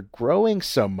like they're growing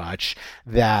so much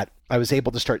that I was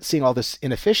able to start seeing all this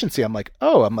inefficiency. I'm like,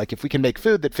 if we can make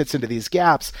food that fits into these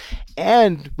gaps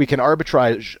and we can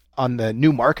arbitrage on the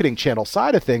new marketing channel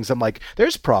side of things, I'm like,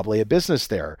 there's probably a business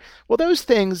there. Well, those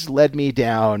things led me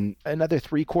down another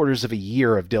 3/4 of a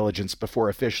year of diligence before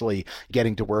officially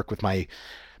getting to work with my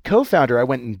co-founder. I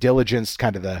went and diligenced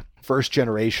kind of the first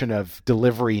generation of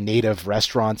delivery native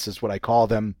restaurants, is what I call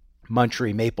them.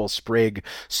 Munchery, Maple Sprig,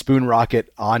 Spoon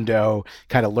Rocket, Ondo,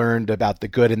 kind of learned about the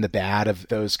good and the bad of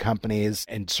those companies,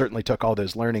 and certainly took all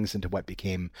those learnings into what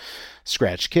became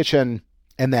Scratch Kitchen.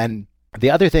 And then the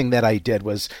other thing that I did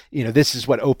was, this is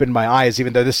what opened my eyes,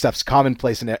 even though this stuff's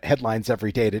commonplace in headlines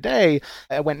every day to day.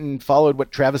 I went and followed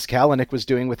what Travis Kalanick was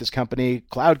doing with his company,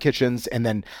 Cloud Kitchens, and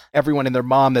then everyone and their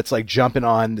mom that's like jumping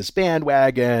on this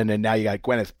bandwagon. And now you got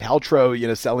Gwyneth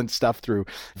Paltrow, selling stuff through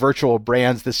virtual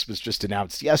brands. This was just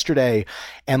announced yesterday.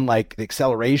 And like the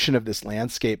acceleration of this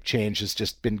landscape change has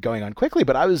just been going on quickly.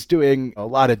 But I was doing a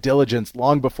lot of diligence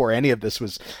long before any of this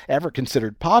was ever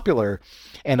considered popular.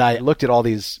 And I looked at all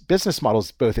these business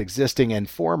models, both existing and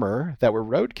former, that were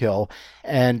roadkill.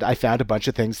 And I found a bunch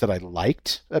of things that I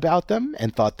liked about them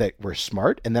and thought that were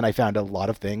smart. And then I found a lot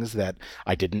of things that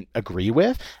I didn't agree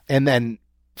with. And then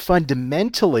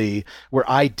fundamentally, where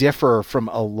I differ from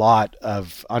a lot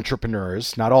of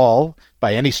entrepreneurs, not all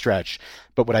by any stretch,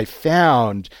 but what I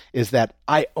found is that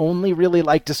I only really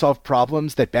like to solve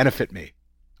problems that benefit me.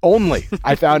 Only.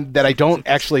 I found that I don't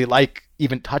actually like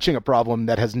even touching a problem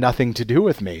that has nothing to do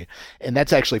with me. And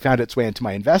that's actually found its way into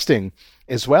my investing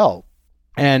as well.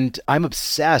 And I'm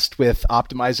obsessed with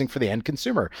optimizing for the end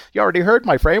consumer. You already heard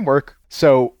my framework.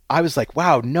 So I was like,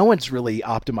 wow, no one's really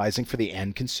optimizing for the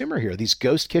end consumer here. These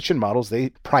ghost kitchen models,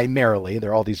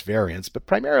 they're all these variants, but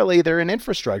primarily they're an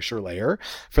infrastructure layer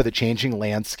for the changing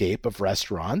landscape of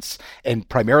restaurants and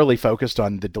primarily focused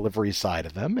on the delivery side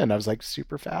of them. And I was like,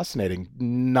 super fascinating.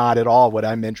 Not at all what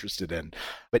I'm interested in.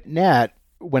 But Nat,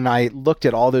 when I looked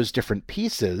at all those different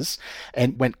pieces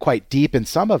and went quite deep in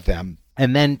some of them,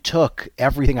 and then took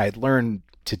everything I'd learned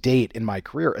to date in my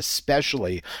career,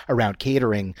 especially around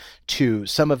catering, to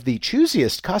some of the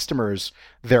choosiest customers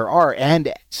there are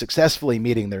and successfully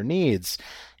meeting their needs,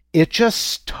 it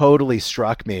just totally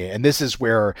struck me. And this is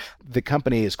where the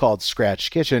company is called Scratch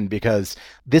Kitchen, because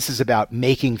this is about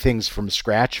making things from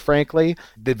scratch, frankly,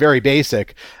 the very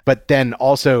basic, but then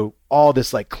also all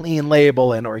this like clean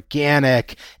label and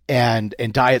organic and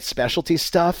diet specialty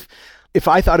stuff. If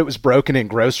I thought it was broken in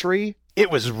grocery, it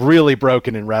was really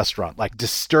broken in restaurant, like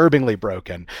disturbingly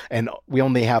broken. And we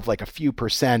only have like a few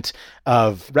 %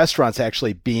 of restaurants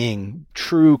actually being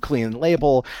true clean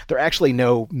label. There are actually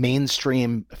no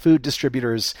mainstream food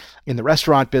distributors in the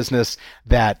restaurant business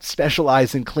that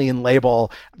specialize in clean label.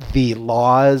 The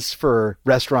laws for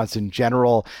restaurants in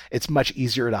general, it's much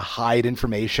easier to hide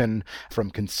information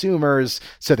from consumers.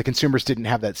 So the consumers didn't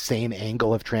have that same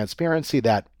angle of transparency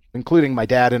that, including my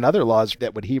dad and other laws,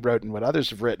 that what he wrote and what others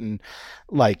have written,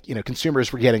 like,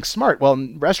 consumers were getting smart. Well,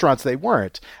 in restaurants, they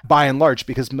weren't, by and large,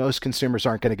 because most consumers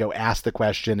aren't going to go ask the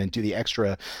question and do the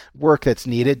extra work that's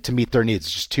needed to meet their needs.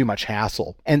 It's just too much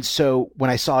hassle. And so when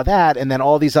I saw that, and then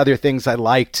all these other things I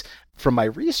liked from my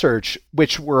research,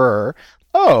 which were,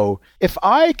 if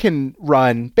I can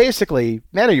run basically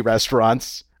many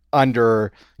restaurants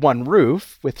under one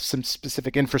roof with some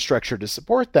specific infrastructure to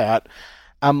support that,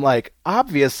 I'm like,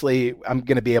 obviously, I'm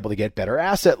going to be able to get better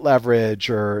asset leverage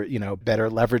or, better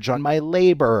leverage on my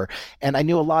labor. And I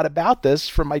knew a lot about this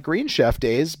from my Green Chef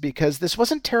days because this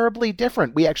wasn't terribly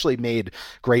different. We actually made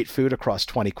great food across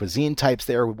 20 cuisine types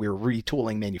there. We were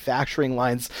retooling manufacturing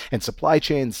lines and supply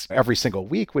chains every single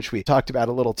week, which we talked about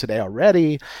a little today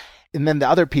already. And then the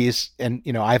other piece, and,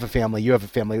 I have a family, you have a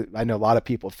family, I know a lot of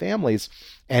people with families,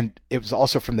 and it was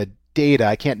also from the data.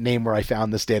 I can't name where I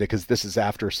found this data because this is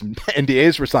after some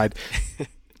NDAs were signed.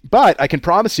 But I can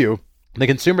promise you, the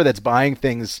consumer that's buying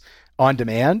things on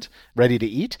demand, ready to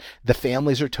eat, the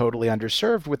families are totally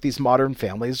underserved with these modern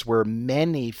families where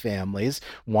many families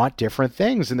want different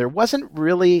things. And there wasn't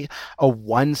really a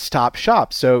one-stop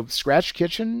shop. So Scratch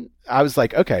Kitchen, I was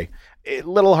like, okay, a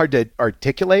little hard to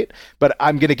articulate, but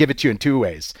I'm going to give it to you in two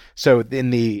ways. So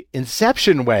in the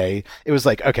inception way, it was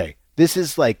like, okay, this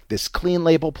is like this clean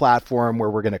label platform where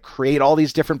we're going to create all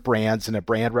these different brands, and a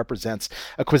brand represents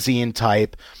a cuisine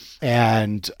type,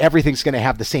 and everything's going to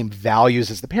have the same values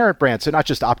as the parent brand. So not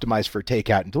just optimized for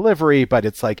takeout and delivery, but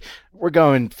it's like we're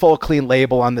going full clean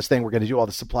label on this thing. We're going to do all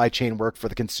the supply chain work for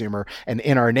the consumer. And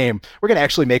in our name, we're going to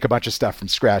actually make a bunch of stuff from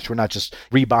scratch. We're not just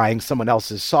rebuying someone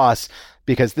else's sauce,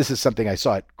 because this is something I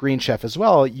saw at Green Chef as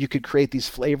well. You could create these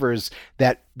flavors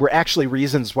that were actually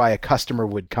reasons why a customer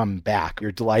would come back.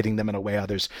 You're delighting them in a way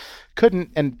others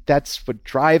couldn't. And that's what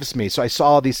drives me. So I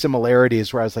saw these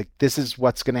similarities where I was like, this is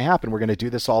what's going to happen. We're going to do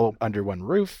this all under one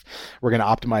roof. We're going to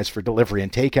optimize for delivery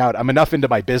and takeout. I'm enough into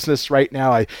my business right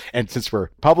now. And since we're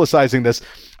publicizing this,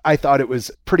 I thought it was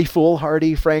pretty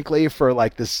foolhardy, frankly, for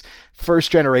like this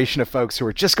first generation of folks who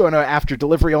were just going after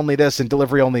delivery only this and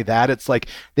delivery only that. It's like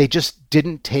they just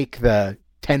didn't take the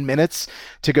 10 minutes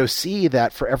to go see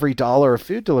that for every $1 of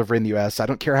food delivery in the US, I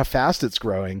don't care how fast it's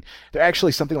growing, they're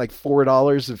actually something like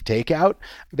 $4 of takeout.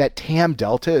 That TAM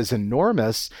delta is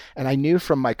enormous. And I knew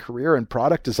from my career in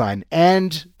product design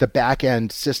and the back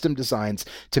end system designs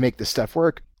to make this stuff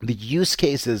work, the use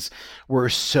cases were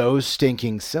so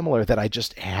stinking similar that I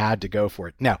just had to go for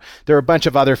it. Now, there are a bunch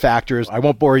of other factors I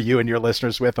won't bore you and your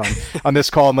listeners with on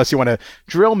this call unless you want to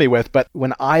drill me with. But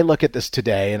when I look at this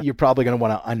today, and you're probably going to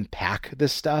want to unpack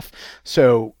this stuff.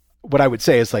 So what I would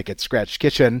say is like at Scratch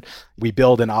Kitchen, we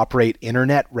build and operate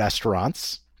internet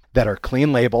restaurants that are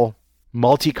clean label,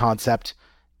 multi-concept,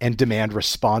 and demand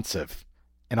responsive.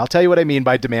 And I'll tell you what I mean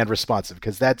by demand responsive,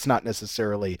 because that's not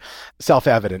necessarily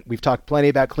self-evident. We've talked plenty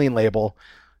about clean label,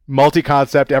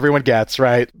 multi-concept, everyone gets,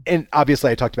 right? And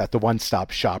obviously I talked about the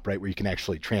one-stop shop, right, where you can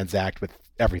actually transact with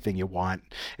everything you want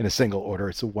in a single order.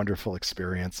 It's a wonderful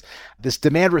experience. This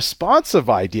demand responsive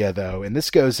idea, though, and this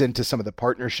goes into some of the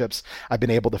partnerships I've been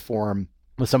able to form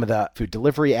with some of the food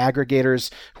delivery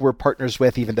aggregators who we're partners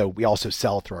with, even though we also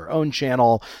sell through our own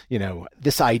channel. You know,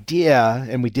 this idea,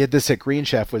 and we did this at Green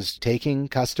Chef, was taking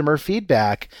customer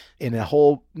feedback in a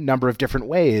whole number of different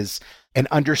ways and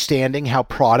understanding how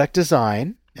product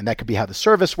design, and that could be how the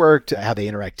service worked, how they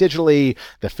interact digitally,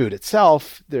 the food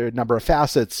itself, there are a number of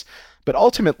facets. But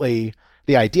ultimately,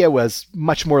 the idea was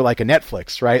much more like a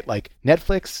Netflix, right? Like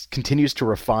Netflix continues to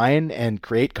refine and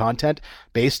create content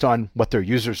based on what their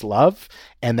users love.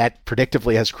 And that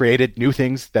predictively has created new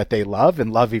things that they love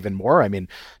and love even more. I mean,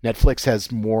 Netflix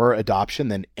has more adoption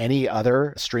than any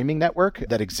other streaming network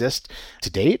that exists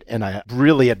to date. And I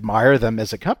really admire them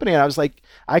as a company. And I was like,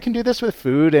 I can do this with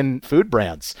food and food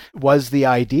brands was the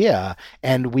idea.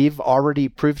 And we've already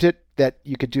proved it that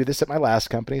you could do this at my last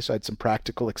company. So I had some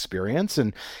practical experience,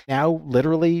 and now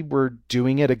literally we're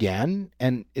doing it again,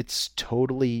 and it's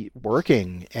totally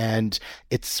working. And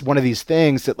it's one of these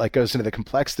things that like goes into the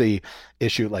complexity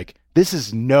issue. Like this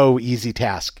is no easy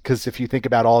task, because if you think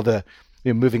about all the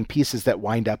moving pieces that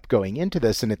wind up going into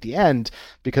this, and at the end,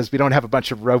 because we don't have a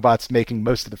bunch of robots making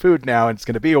most of the food now, and it's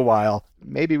going to be a while,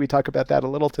 maybe we talk about that a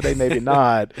little today, maybe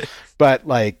not, but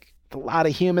like a lot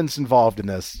of humans involved in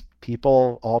this.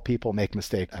 All people make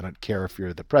mistakes. I don't care if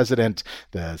you're the president,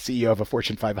 the CEO of a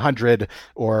Fortune 500,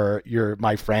 or you're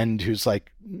my friend who's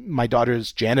like my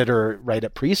daughter's janitor right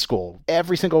at preschool.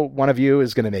 Every single one of you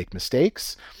is going to make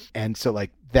mistakes. And so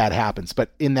like that happens. But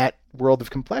in that world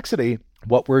of complexity,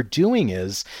 what we're doing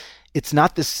is it's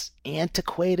not this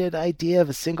antiquated idea of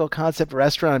a single concept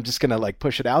restaurant. I'm just going to like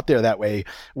push it out there that way,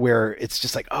 where it's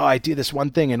just like, oh, I do this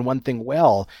one thing and one thing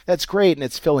well. That's great. And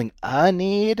it's filling a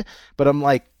need. But I'm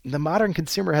like, the modern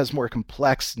consumer has more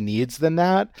complex needs than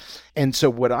that. And so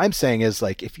what I'm saying is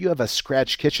like, if you have a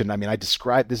Scratch Kitchen, I mean, I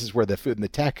described, this is where the food and the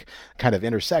tech kind of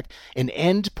intersect. An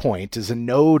endpoint is a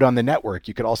node on the network.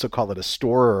 You could also call it a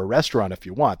store or a restaurant if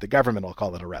you want. The government will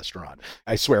call it a restaurant,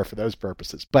 I swear, for those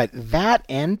purposes. But that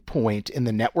endpoint in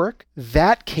the network,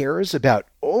 that cares about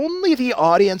only the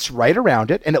audience right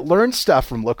around it. And it learns stuff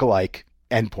from lookalike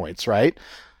endpoints, right?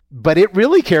 But it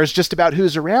really cares just about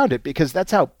who's around it, because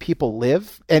that's how people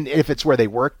live. And if it's where they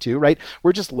work too, right?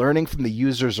 We're just learning from the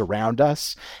users around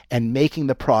us and making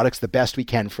the products the best we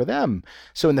can for them.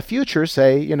 So in the future,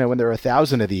 say, when there are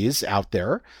 1,000 of these out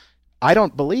there, I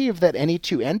don't believe that any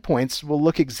two endpoints will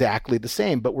look exactly the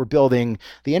same, but we're building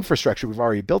the infrastructure. We've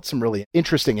already built some really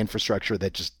interesting infrastructure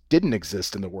that just didn't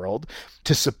exist in the world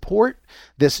to support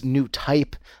this new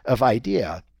type of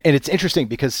idea. And it's interesting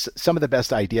because some of the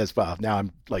best ideas, well, now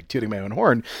I'm like tooting my own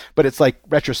horn, but it's like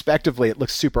retrospectively, it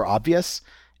looks super obvious.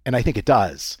 And I think it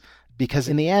does, because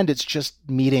in the end, it's just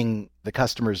meeting the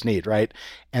customer's need, right?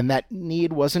 And that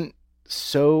need wasn't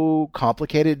so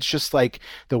complicated. It's just like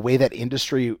the way that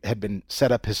industry had been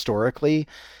set up historically.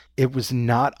 It was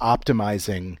not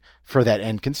optimizing for that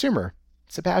end consumer.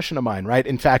 It's a passion of mine, right?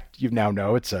 In fact, you now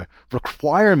know it's a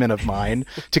requirement of mine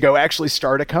to go actually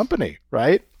start a company,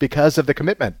 right? Because of the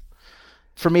commitment.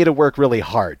 for me to work really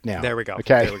hard now. There we go.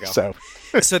 Okay. There we go.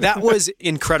 So that was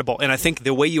incredible. And I think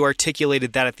the way you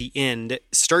articulated that at the end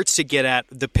starts to get at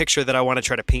the picture that I want to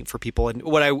try to paint for people. And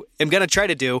what I am going to try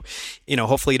to do,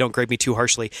 hopefully you don't grade me too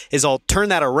harshly, is I'll turn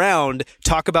that around,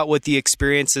 talk about what the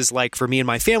experience is like for me and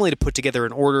my family to put together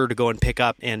an order to go and pick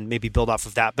up and maybe build off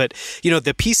of that. But,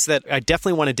 the piece that I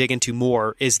definitely want to dig into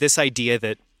more is this idea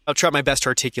that I'll try my best to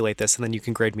articulate this, and then you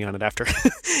can grade me on it after.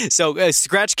 So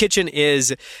Scratch Kitchen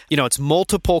is, it's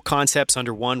multiple concepts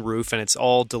under one roof, and it's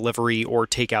all delivery or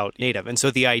takeout native. And so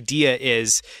the idea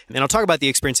is, and I'll talk about the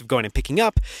experience of going and picking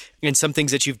up and some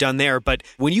things that you've done there. But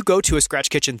when you go to a Scratch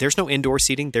Kitchen, there's no indoor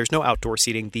seating. There's no outdoor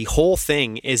seating. The whole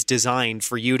thing is designed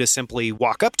for you to simply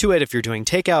walk up to it if you're doing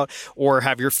takeout or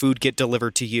have your food get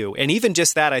delivered to you. And even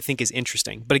just that, I think, is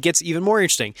interesting. But it gets even more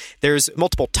interesting. There's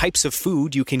multiple types of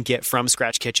food you can get from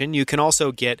Scratch Kitchen. You can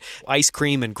also get ice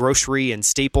cream and grocery and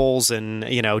staples and,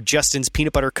 Justin's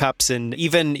peanut butter cups and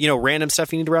even, random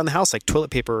stuff you need around the house like toilet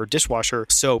paper or dishwasher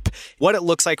soap. What it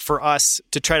looks like for us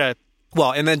to try to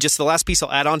and then just the last piece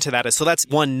I'll add on to that is, so that's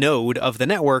one node of the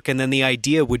network. And then the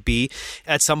idea would be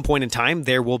at some point in time,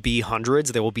 there will be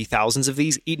hundreds, there will be thousands of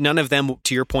these. None of them,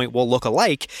 to your point, will look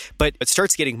alike, but it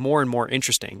starts getting more and more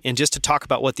interesting. And just to talk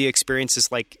about what the experience is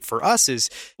like for us is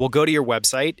we'll go to your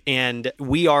website and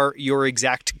we are your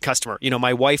exact customer.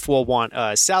 My wife will want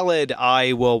a salad.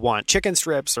 I will want chicken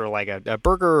strips or like a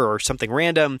burger or something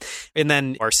random. And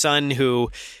then our son,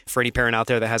 who, for any parent out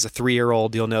there that has a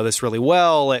 3-year-old, you'll know this really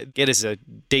well. It is a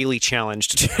daily challenge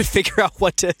to figure out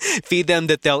what to feed them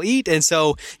that they'll eat. And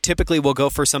so typically we'll go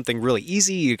for something really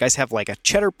easy. You guys have like a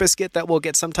cheddar biscuit that we'll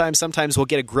get sometimes. Sometimes we'll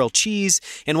get a grilled cheese.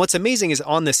 And what's amazing is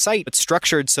on this site, it's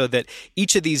structured so that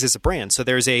each of these is a brand. So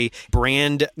there's a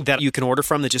brand that you can order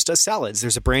from that just does salads.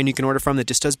 There's a brand you can order from that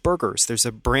just does burgers. There's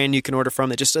a brand you can order from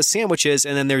that just does sandwiches.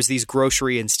 And then there's these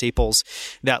grocery and staples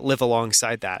that live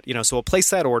alongside that. So we'll place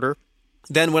that order.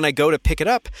 Then when I go to pick it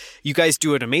up, you guys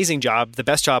do an amazing job, the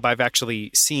best job I've actually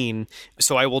seen.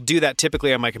 So I will do that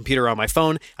typically on my computer or on my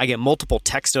phone. I get multiple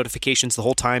text notifications the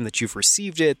whole time that you've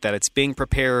received it, that it's being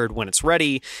prepared, when it's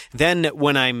ready. Then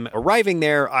when I'm arriving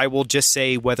there, I will just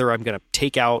say whether I'm going to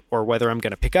take out or whether I'm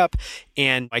going to pick up.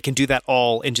 And I can do that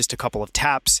all in just a couple of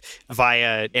taps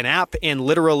via an app. And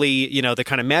literally, the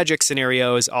kind of magic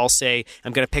scenario is I'll say,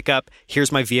 I'm going to pick up,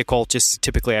 here's my vehicle. Just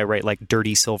typically I write like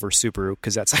dirty silver Subaru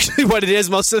because that's actually what it is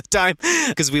most of the time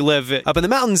because we live up in the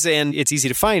mountains and it's easy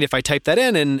to find if I type that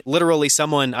in, and literally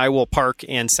I will park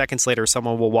and seconds later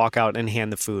someone will walk out and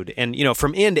hand the food. And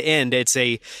from end to end, it's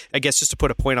I guess just to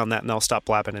put a point on that and I'll stop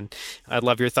blabbing and I'd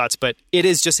love your thoughts, but it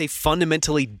is just a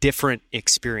fundamentally different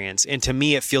experience. And to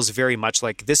me, it feels very much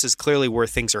like this is clearly where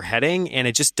things are heading, and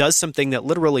it just does something that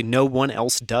literally no one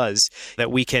else does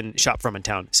that we can shop from in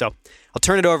town. So I'll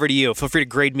turn it over to you. Feel free to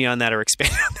grade me on that or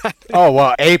expand on that. Oh,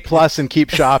 well, A+ and keep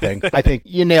shopping. I think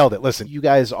you nailed it. Listen, you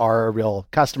guys are a real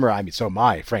customer. I mean, so am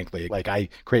I, frankly. Like, I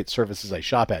create services I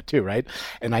shop at too, right?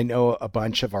 And I know a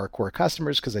bunch of our core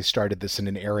customers because I started this in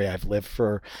an area I've lived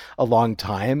for a long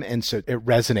time. And so it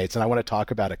resonates. And I want to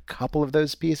talk about a couple of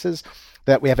those pieces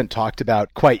that we haven't talked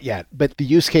about quite yet. But the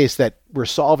use case that we're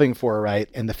solving for, right,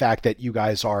 and the fact that you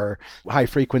guys are high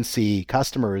frequency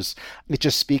customers, it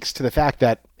just speaks to the fact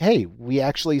that, hey, we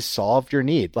actually solved your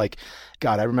need. Like,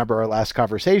 God, I remember our last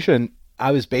conversation.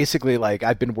 I was basically like,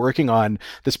 I've been working on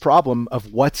this problem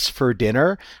of what's for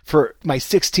dinner for my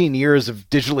 16 years of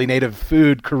digitally native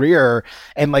food career,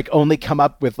 and like only come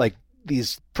up with like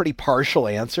these pretty partial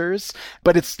answers,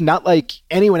 but it's not like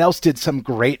anyone else did some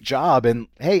great job. And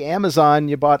hey, Amazon,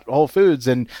 you bought Whole Foods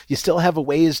and you still have a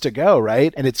ways to go,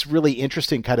 right? And it's really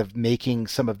interesting kind of making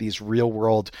some of these real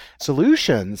world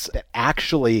solutions that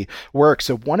actually work.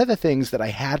 So one of the things that I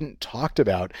hadn't talked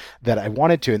about that I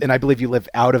wanted to, and I believe you live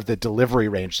out of the delivery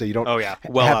range, so you don't. Oh yeah,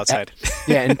 well outside.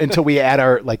 Until we add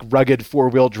our like rugged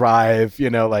 4-wheel drive,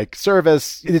 like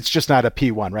service, it's just not a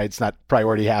P1, right? It's not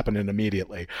priority happening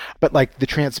immediately. But like the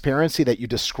transparency that you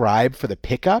describe for the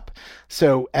pickup.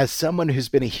 So as someone who's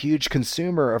been a huge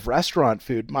consumer of restaurant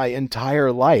food my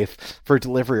entire life for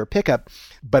delivery or pickup,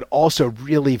 but also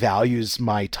really values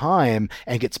my time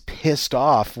and gets pissed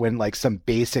off when like some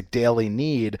basic daily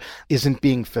need isn't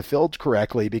being fulfilled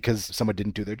correctly because someone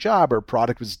didn't do their job or a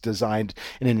product was designed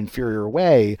in an inferior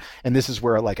way. And this is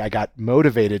where like I got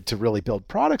motivated to really build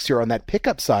products here on that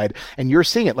pickup side. And you're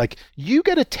seeing it like you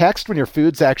get a text when your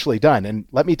food's actually done. And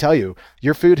let me tell you,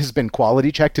 your food has been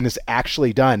quality checked and is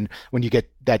actually done when you get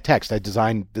that text. I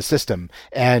designed the system,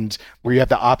 and where you have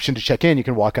the option to check in, you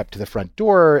can walk up to the front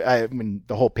door. I mean,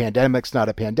 the whole pandemic's not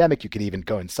a pandemic. You could even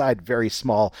go inside, very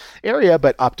small area,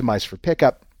 but optimized for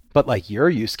pickup. But like your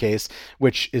use case,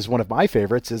 which is one of my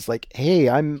favorites, is like, hey,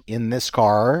 I'm in this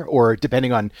car, or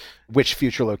depending on which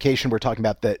future location we're talking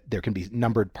about, that there can be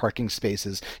numbered parking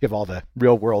spaces. You have all the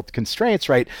real world constraints,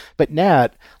 right? But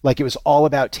Nat, like, it was all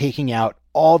about taking out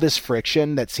all this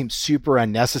friction that seems super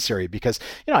unnecessary because,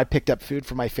 I picked up food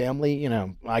for my family,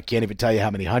 I can't even tell you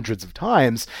how many hundreds of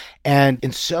times. And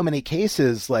in so many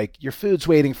cases, like, your food's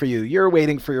waiting for you, you're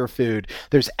waiting for your food.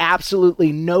 There's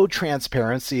absolutely no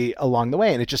transparency along the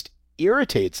way. And it just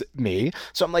irritates me.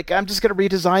 So I'm like, I'm just going to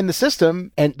redesign the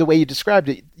system. And the way you described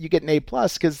it, you get an A+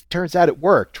 because it turns out it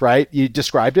worked, right? You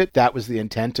described it. That was the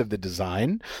intent of the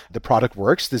design. The product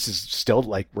works. This is still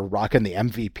like we're rocking the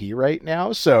MVP right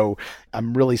now. So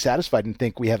I'm really satisfied and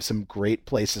think we have some great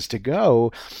places to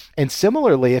go. And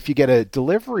similarly, if you get a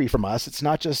delivery from us, it's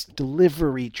not just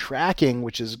delivery tracking,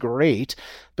 which is great,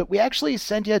 but we actually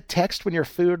send you a text when your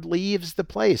food leaves the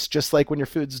place, just like when your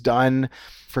food's done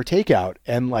for takeout.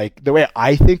 And like the way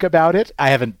I think about it, I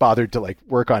haven't bothered to like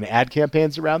work on ad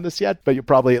campaigns around this yet, but you'll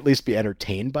probably at least be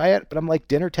entertained by it. But I'm like,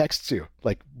 dinner texts you.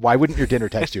 Like, why wouldn't your dinner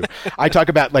text you? I talk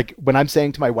about like when I'm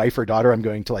saying to my wife or daughter, I'm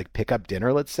going to like pick up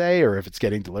dinner, let's say, or if it's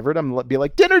getting delivered, I'm be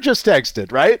like, dinner just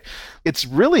texted, right? It's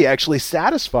really actually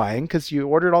satisfying because you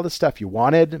ordered all the stuff you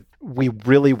wanted. We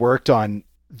really worked on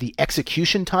the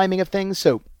execution timing of things.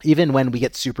 So even when we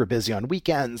get super busy on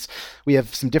weekends, we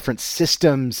have some different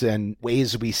systems and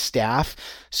ways we staff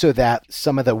so that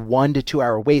some of the 1 to 2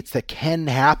 hour waits that can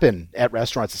happen at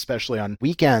restaurants, especially on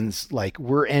weekends, like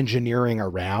we're engineering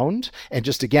around and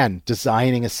just, again,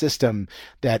 designing a system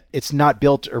that it's not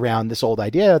built around this old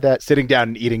idea that sitting down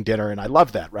and eating dinner. And I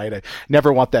love that, right? I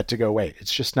never want that to go away.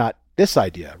 It's just not this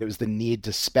idea. It was the need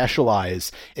to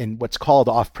specialize in what's called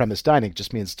off-premise dining. It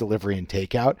just means delivery and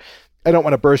takeout. I don't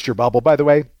want to burst your bubble, by the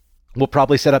way. We'll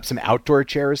probably set up some outdoor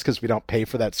chairs because we don't pay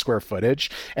for that square footage.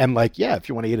 And like, yeah, if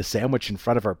you want to eat a sandwich in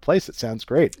front of our place, it sounds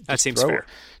great. That seems fair.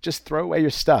 Just throw away your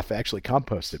stuff, actually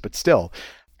compost it, but still.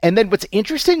 And then what's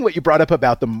interesting, what you brought up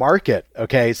about the market,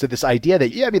 okay? So this idea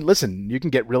that, listen, you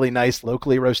can get really nice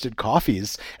locally roasted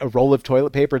coffees, a roll of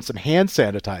toilet paper, and some hand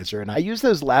sanitizer. And I use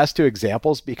those last two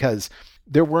examples because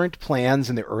there weren't plans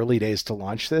in the early days to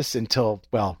launch this until,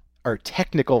 well, our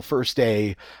technical first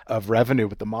day of revenue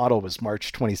with the model was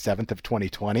March 27th of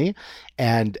 2020.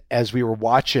 And as we were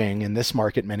watching in this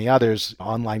market, many others,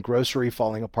 online grocery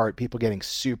falling apart, people getting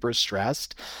super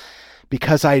stressed,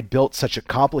 because I had built such a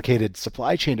complicated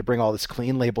supply chain to bring all this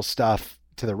clean label stuff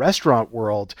to the restaurant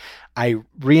world, I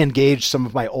re-engaged some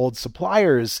of my old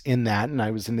suppliers in that. And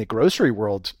I was in the grocery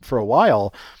world for a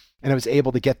while, and I was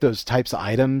able to get those types of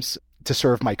items to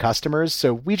serve my customers.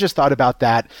 So we just thought about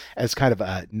that as kind of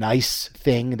a nice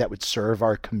thing that would serve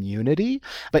our community.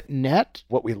 But net,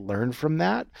 what we learned from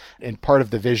that, and part of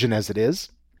the vision as it is,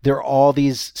 there are all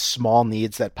these small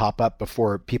needs that pop up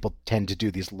before people tend to do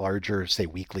these larger, say,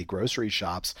 weekly grocery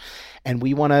shops. And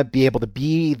we want to be able to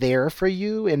be there for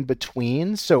you in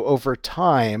between. So over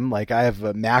time, like I have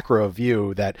a macro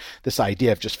view that this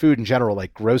idea of just food in general,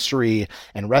 like grocery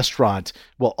and restaurant,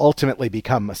 will ultimately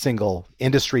become a single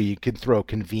industry. You can throw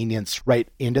convenience right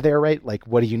into there, right? Like,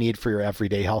 what do you need for your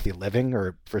everyday healthy living?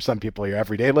 Or for some people, your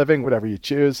everyday living, whatever you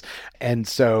choose. And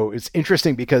so it's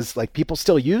interesting because like people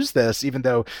still use this, even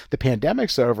though the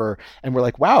pandemic's over, and we're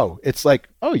like, wow, it's like,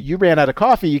 oh, you ran out of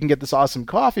coffee. You can get this awesome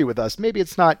coffee with us. Maybe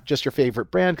it's not just your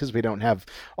favorite brand because we don't have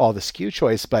all the SKU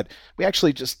choice, but we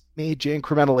actually just made you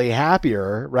incrementally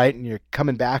happier, right? And you're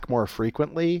coming back more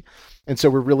frequently. And so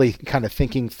we're really kind of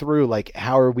thinking through, like,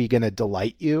 how are we going to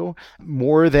delight you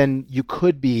more than you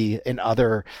could be in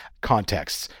other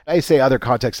contexts? I say other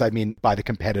contexts, I mean by the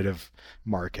competitive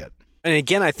market. And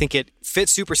again, I think it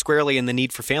fits super squarely in the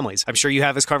need for families. I'm sure you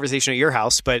have this conversation at your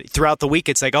house, but throughout the week,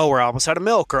 it's like, oh, we're almost out of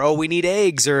milk, or, oh, we need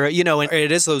eggs, or, and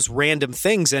it is those random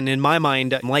things. And in my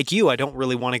mind, like you, I don't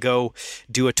really want to go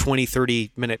do a 20,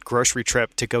 30-minute grocery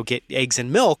trip to go get eggs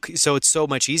and milk. So it's so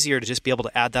much easier to just be able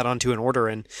to add that onto an order.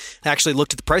 And I actually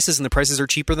looked at the prices, and the prices are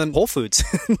cheaper than Whole Foods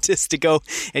just to go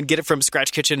and get it from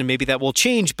Scratch Kitchen. And maybe that will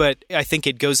change, but I think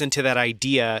it goes into that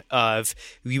idea of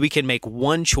we can make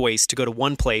one choice to go to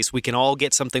one place. We can all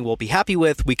get something we'll be happy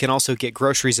with. We can also get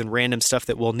groceries and random stuff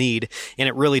that we'll need. And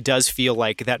it really does feel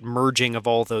like that merging of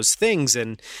all those things.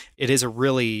 And it is a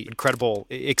really incredible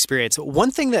experience.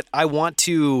 One thing that I want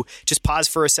to just pause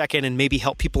for a second and maybe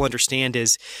help people understand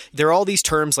is there are all these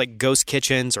terms like ghost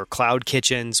kitchens or cloud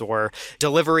kitchens or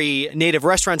delivery native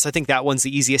restaurants. I think that one's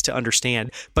the easiest to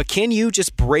understand. But can you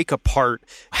just break apart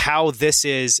how this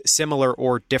is similar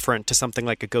or different to something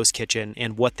like a ghost kitchen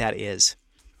and what that is?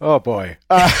 Oh boy.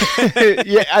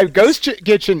 Yeah, ghost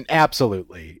kitchen,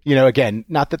 absolutely. Again,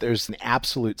 not that there's an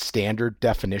absolute standard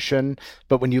definition,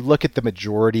 but when you look at the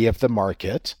majority of the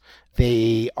market,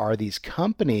 they are these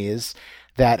companies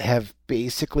that have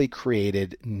basically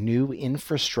created new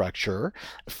infrastructure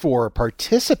for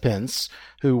participants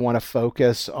who want to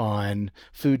focus on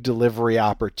food delivery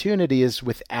opportunities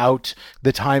without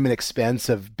the time and expense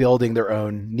of building their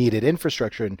own needed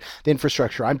infrastructure. And the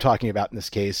infrastructure I'm talking about in this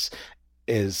case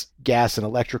is gas and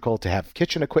electrical to have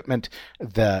kitchen equipment,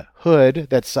 the hood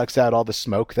that sucks out all the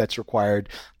smoke that's required,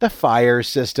 the fire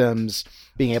systems,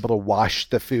 being able to wash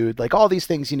the food, like all these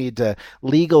things you need to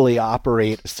legally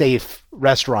operate a safe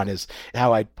restaurant is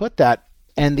how I'd put that.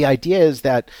 And the idea is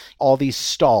that all these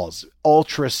stalls,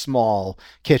 ultra small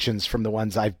kitchens from the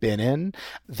ones I've been in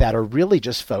that are really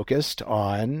just focused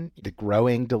on the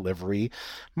growing delivery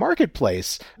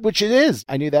marketplace, which it is.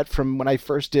 I knew that from when I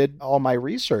first did all my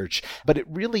research, but it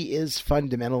really is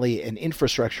fundamentally an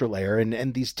infrastructure layer.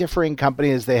 And these differing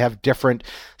companies, they have different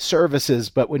services,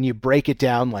 but when you break it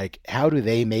down, like how do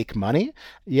they make money?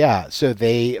 Yeah, so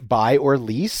they buy or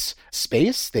lease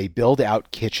space, they build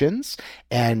out kitchens,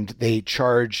 and they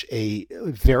charge a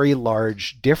very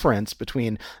large difference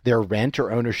between their rent or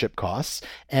ownership costs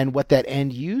and what that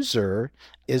end user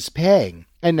is paying.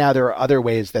 And now there are other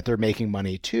ways that they're making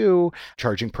money too,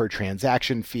 charging per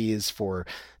transaction fees for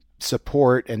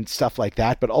support and stuff like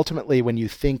that. But ultimately, when you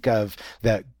think of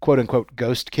the quote unquote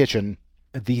ghost kitchen,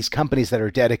 these companies that are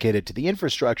dedicated to the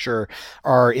infrastructure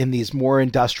are in these more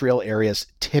industrial areas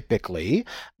typically,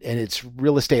 and it's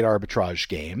real estate arbitrage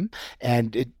game.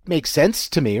 And it makes sense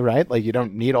to me, right? Like you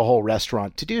don't need a whole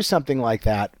restaurant to do something like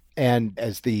that. And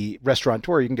as the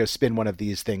restaurateur, you can go spin one of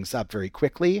these things up very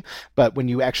quickly. But when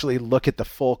you actually look at the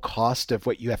full cost of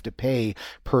what you have to pay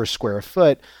per square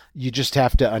foot, you just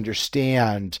have to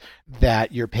understand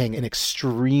that you're paying an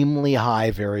extremely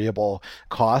high variable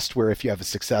cost, where if you have a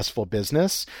successful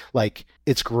business, like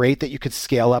it's great that you could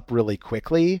scale up really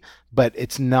quickly, but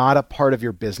it's not a part of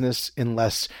your business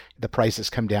unless the prices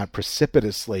come down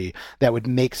precipitously. That would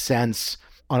make sense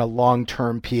on a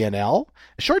long-term P&L.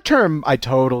 Short-term, I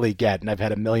totally get, and I've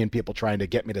had a million people trying to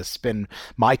get me to spin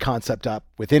my concept up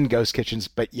within ghost kitchens,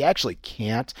 but you actually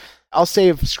can't. I'll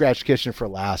save Scratch Kitchen for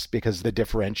last because of the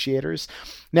differentiators.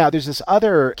 Now, there's this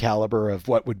other caliber of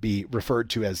what would be referred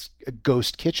to as a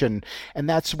ghost kitchen, and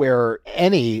that's where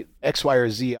any X, Y, or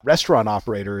Z restaurant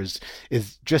operators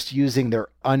is just using their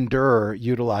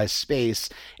underutilized space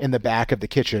in the back of the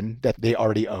kitchen that they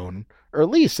already own or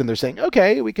lease. And they're saying,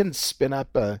 okay, we can spin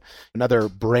up another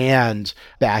brand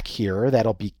back here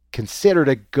that'll be considered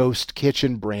a ghost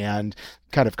kitchen brand,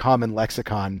 kind of common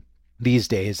lexicon these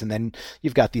days. And then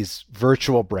you've got these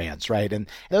virtual brands, right? And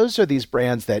those are these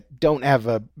brands that don't have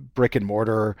a brick and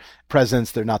mortar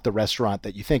presence. They're not the restaurant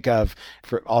that you think of.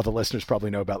 For all the listeners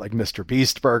probably know about like Mr.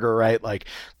 Beast Burger, right? Like,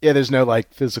 yeah, there's no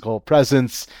like physical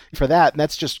presence for that. And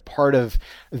that's just part of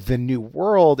the new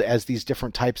world as these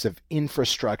different types of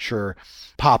infrastructure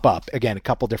pop up. Again, a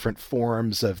couple different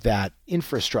forms of that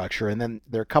infrastructure. And then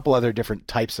there are a couple other different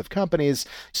types of companies.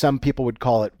 Some people would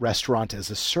call it restaurant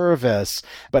as a service,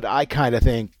 but I kind of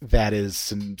think that is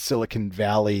some Silicon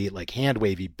Valley, like hand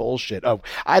wavy bullshit. Oh,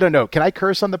 I don't know. Can I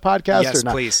curse on the podcast yes, or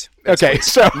not? Please. Okay.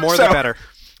 Yes, please. More the better.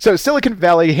 So Silicon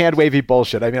Valley hand wavy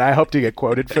bullshit. I mean, I hope to get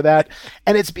quoted for that.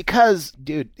 And it's because,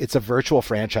 dude, it's a virtual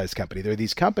franchise company. There are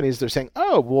these companies, they're saying,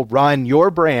 oh, we'll run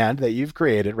your brand that you've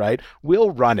created, right?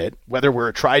 We'll run it. Whether we're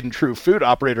a tried and true food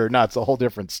operator or not, it's a whole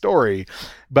different story.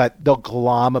 But they'll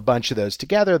glom a bunch of those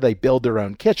together. They build their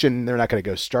own kitchen. They're not going to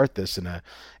go start this in a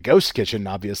ghost kitchen,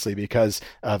 obviously, because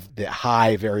of the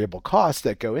high variable costs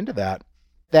that go into that.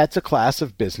 That's a class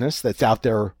of business that's out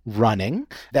there running.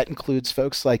 That includes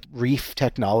folks like Reef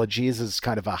Technologies as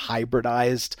kind of a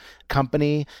hybridized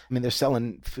company. I mean, they're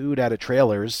selling food out of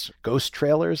trailers, ghost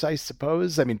trailers, I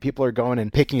suppose. I mean, people are going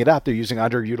and picking it up. They're using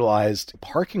underutilized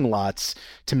parking lots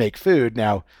to make food.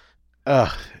 Now, I'm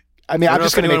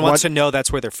just going to anyone wants to know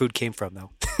that's where their food came from,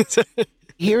 though.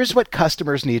 Here's what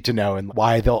customers need to know and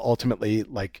why they'll ultimately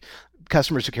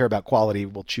customers who care about quality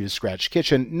will choose Scratch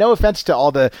Kitchen. No offense to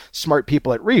all the smart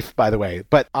people at Reef, by the way,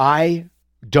 but I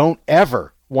don't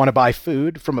ever want to buy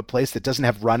food from a place that doesn't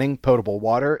have running potable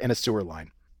water and a sewer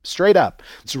line. Straight up.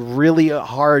 It's really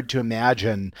hard to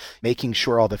imagine making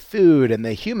sure all the food and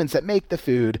the humans that make the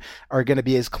food are going to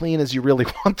be as clean as you really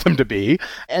want them to be.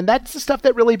 And that's the stuff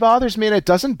that really bothers me. And it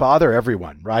doesn't bother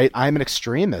everyone, right? I'm an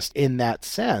extremist in that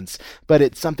sense, but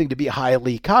it's something to be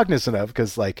highly cognizant of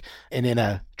because in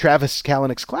a Travis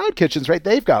Kalanick's Cloud Kitchens, right?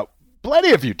 They've got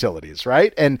plenty of utilities,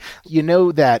 right? And you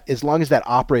know that as long as that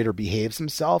operator behaves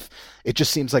himself, it just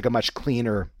seems like a much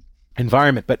cleaner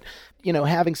environment. But,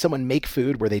 having someone make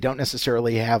food where they don't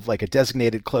necessarily have like a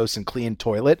designated, close and clean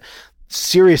toilet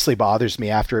seriously bothers me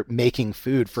after making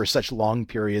food for such long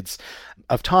periods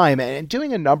of time and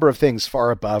doing a number of things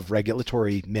far above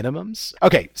regulatory minimums.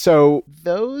 Okay, so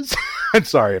those, I'm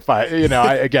sorry if I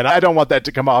don't want that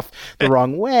to come off the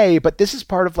wrong way, but this is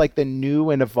part of like the new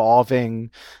and evolving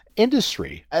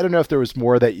industry. I don't know if there was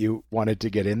more that you wanted to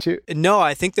get into. No,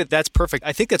 I think that's perfect.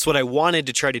 I think that's what I wanted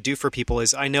to try to do for people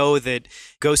is I know that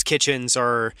ghost kitchens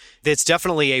that's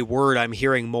definitely a word I'm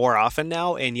hearing more often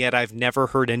now, and yet I've never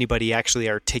heard anybody actually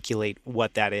articulate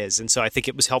what that is. And so I think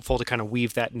it was helpful to kind of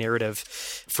weave that narrative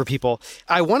for people.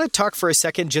 I want to talk for a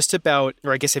second just about,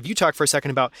 or I guess have you talk for a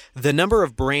second about the number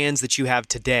of brands that you have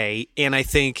today, and I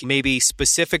think maybe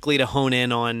specifically to hone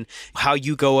in on how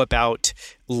you go about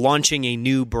launching a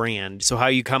new brand. So how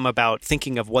you come about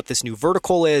thinking of what this new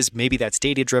vertical is, maybe that's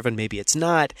data driven, maybe it's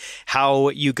not, how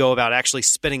you go about actually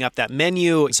spinning up that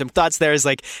menu. Some thoughts there is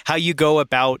like how you go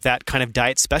about that kind of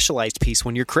diet specialized piece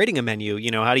when you're creating a menu.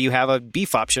 How do you have a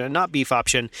beef option and not beef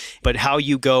option, but how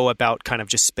you go about kind of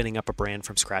just spinning up a brand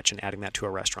from scratch and adding that to a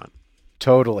restaurant.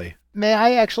 Totally. May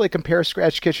I actually compare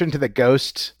Scratch Kitchen to the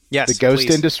ghost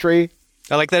please. Industry?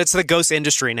 I like that it's the ghost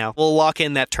industry now. We'll lock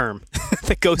in that term.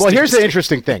 The ghost Well, here's industry. the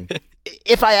interesting thing.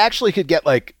 If I actually could get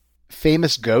like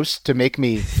famous ghosts to make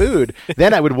me food,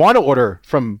 then I would want to order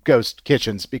from ghost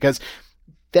kitchens because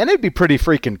then it'd be pretty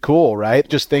freaking cool, right?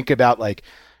 Just think about like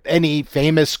any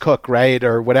famous cook, right?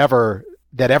 Or whatever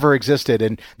that ever existed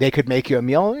and they could make you a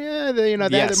meal. Yeah,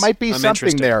 there might be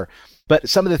something there. But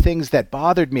some of the things that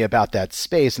bothered me about that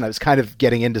space, and I was kind of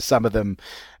getting into some of them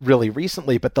really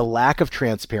recently, but the lack of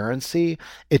transparency,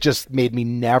 it just made me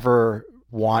never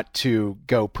want to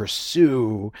go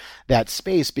pursue that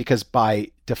space because by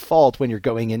default, when you're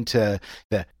going into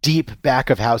the deep back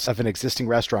of house of an existing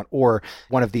restaurant or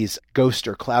one of these ghost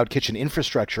or cloud kitchen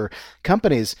infrastructure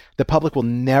companies, the public will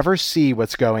never see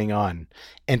what's going on.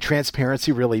 And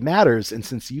transparency really matters. And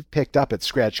since you've picked up at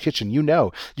Scratch Kitchen,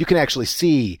 you can actually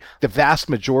see the vast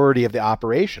majority of the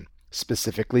operation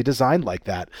specifically designed like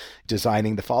that,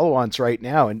 designing the follow-ons right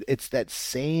now. And it's that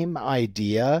same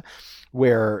idea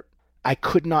where I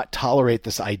could not tolerate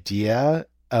this idea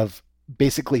of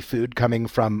basically food coming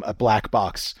from a black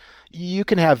box. You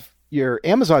can have your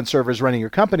Amazon servers running your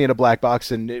company in a black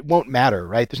box and it won't matter,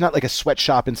 right? There's not like a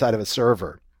sweatshop inside of a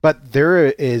server. But there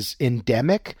is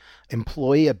endemic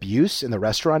employee abuse in the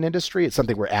restaurant industry. It's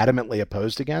something we're adamantly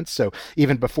opposed against. So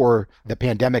even before the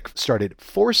pandemic started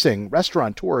forcing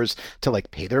restaurateurs to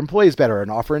like pay their employees better and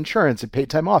offer insurance and paid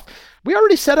time off, we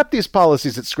already set up these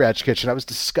policies at Scratch Kitchen. I was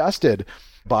disgusted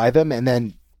by them. And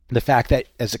then the fact that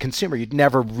as a consumer, you'd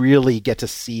never really get to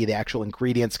see the actual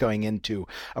ingredients going into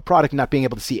a product, not being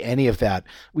able to see any of that.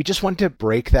 We just want to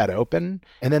break that open.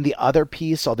 And then the other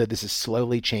piece, although this is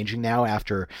slowly changing now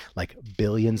after like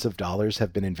billions of dollars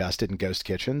have been invested in ghost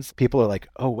kitchens, people are like,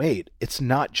 oh, wait, it's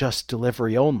not just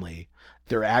delivery only.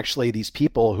 There are actually these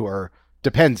people who are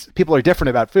people are different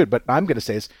about food, but I'm going to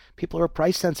say is people are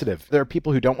price sensitive. There are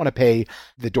people who don't want to pay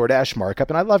the DoorDash markup,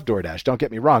 and I love DoorDash, don't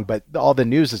get me wrong, but all the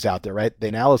news is out there, right? The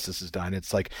analysis is done.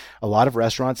 It's like a lot of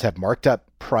restaurants have marked up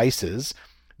prices,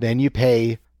 then you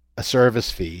pay a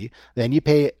service fee, then you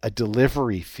pay a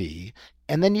delivery fee,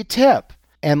 and then you tip.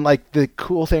 And like the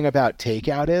cool thing about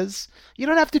takeout is you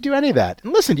don't have to do any of that.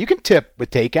 And listen, you can tip with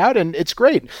takeout and it's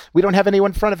great. We don't have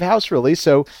anyone front of house really,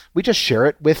 so we just share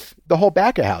it with the whole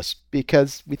back of house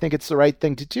because we think it's the right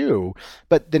thing to do.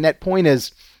 But the net point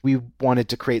is we wanted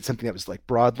to create something that was like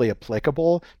broadly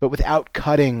applicable, but without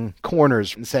cutting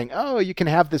corners and saying, oh, you can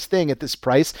have this thing at this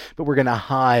price, but we're going to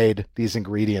hide these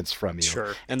ingredients from you.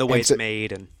 Sure. And the way it's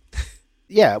made and...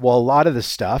 Yeah, well, a lot of the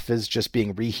stuff is just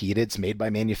being reheated. It's made by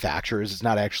manufacturers. It's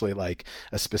not actually like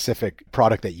a specific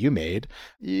product that you made.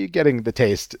 You're getting the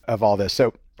taste of all this.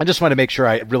 So I just want to make sure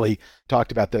I really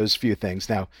talked about those few things.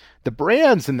 Now, the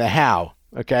brands and the how,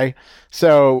 okay?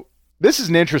 So this is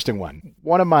an interesting one.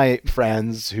 One of my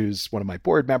friends, who's one of my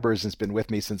board members and has been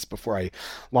with me since before I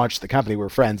launched the company, we were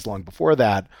friends long before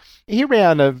that. He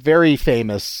ran a very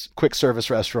famous quick service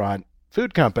restaurant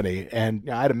food company. And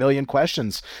I had a million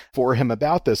questions for him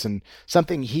about this and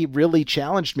something he really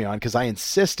challenged me on because I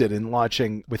insisted in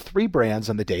launching with 3 brands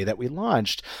on the day that we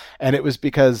launched. And it was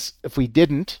because if we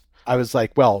didn't, I was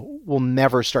like, well, we'll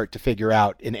never start to figure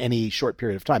out in any short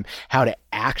period of time how to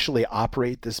actually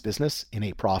operate this business in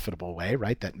a profitable way,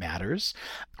 right? That matters.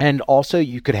 And also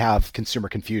you could have consumer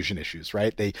confusion issues,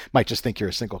 right? They might just think you're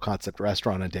a single concept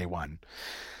restaurant on day one.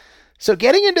 So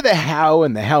getting into the how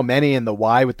and the how many and the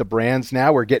why with the brands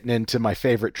now, we're getting into my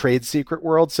favorite trade secret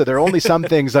world. So there are only some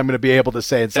things I'm going to be able to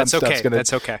say, and some stuff's going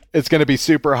to it's going to be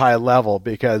super high level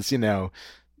because,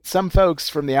 some folks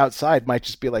from the outside might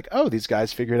just be like, oh, these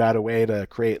guys figured out a way to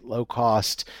create low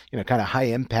cost, kind of high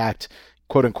impact,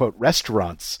 quote unquote,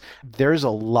 restaurants. There's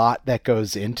a lot that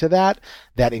goes into that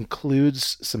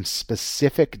includes some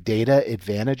specific data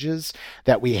advantages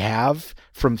that we have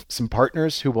from some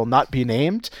partners who will not be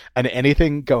named and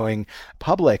anything going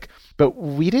public. But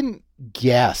we didn't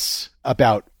guess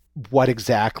about what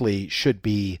exactly should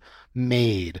be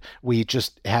made. We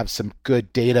just have some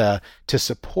good data to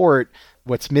support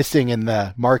what's missing in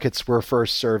the markets we're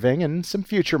first serving and some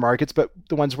future markets, but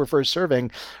the ones we're first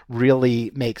serving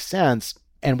really make sense.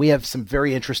 And we have some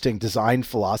very interesting design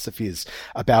philosophies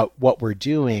about what we're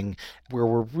doing, where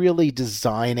we're really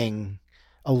designing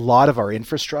a lot of our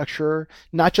infrastructure,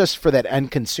 not just for that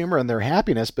end consumer and their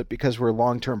happiness, but because we're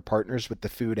long-term partners with the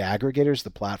food aggregators,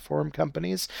 the platform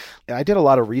companies. And I did a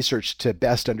lot of research to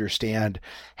best understand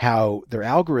how their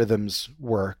algorithms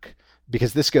work,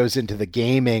 because this goes into the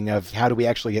gaming of how do we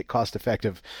actually get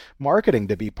cost-effective marketing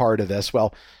to be part of this.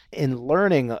 Well, in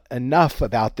learning enough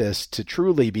about this to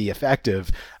truly be effective,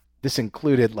 this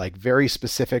included like very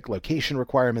specific location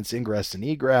requirements, ingress and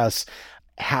egress,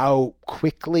 how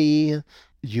quickly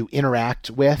you interact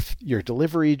with your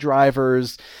delivery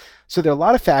drivers. So there are a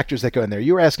lot of factors that go in there.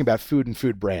 You were asking about food and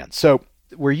food brands. So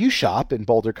where you shop in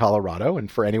Boulder, Colorado,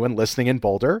 and for anyone listening in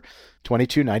Boulder,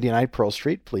 2299 Pearl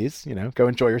Street, please, go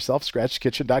enjoy yourself,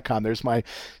 scratchkitchen.com. There's I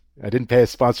didn't pay a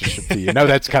sponsorship fee.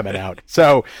 That's coming out.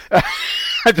 So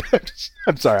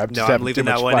I'm sorry. I'm leaving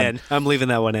that one in. I'm leaving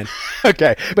that one in.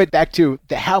 Okay. But back to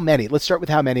the how many. Let's start with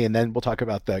how many, and then we'll talk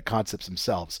about the concepts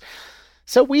themselves.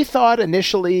 So we thought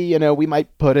initially, we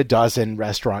might put a dozen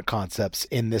restaurant concepts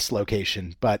in this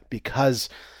location, but because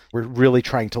we're really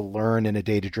trying to learn in a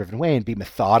data-driven way and be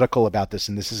methodical about this.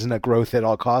 And this isn't a growth at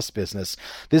all costs business.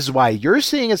 This is why you're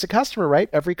seeing as a customer, right?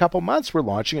 Every couple months, we're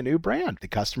launching a new brand. The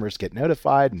customers get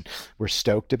notified and we're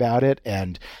stoked about it.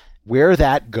 And where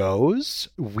that goes,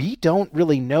 we don't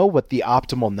really know what the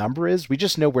optimal number is. We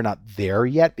just know we're not there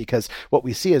yet, because what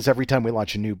we see is every time we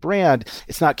launch a new brand,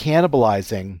 it's not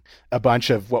cannibalizing a bunch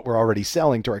of what we're already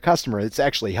selling to our customer. It's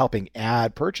actually helping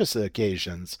add purchase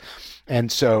occasions.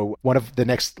 And so one of the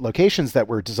next locations that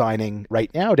we're designing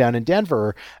right now down in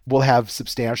Denver will have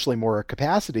substantially more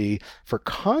capacity for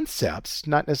concepts,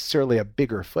 not necessarily a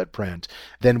bigger footprint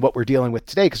than what we're dealing with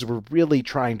today, because we're really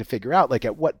trying to figure out, like,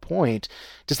 at what point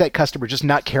does that customer just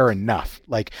not care enough?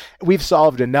 Like, we've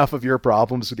solved enough of your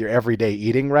problems with your everyday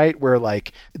eating, right? Where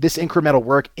like this incremental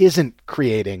work isn't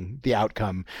creating the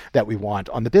outcome that we want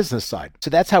on the business side. So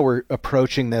that's how we're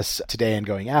approaching this today and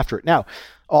going after it. Now,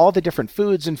 all the different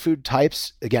foods and food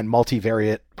types, again,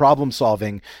 multivariate problem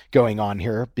solving going on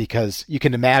here, because you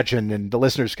can imagine, and the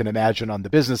listeners can imagine on the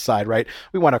business side, right?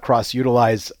 We want to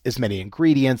cross-utilize as many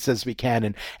ingredients as we can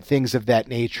and things of that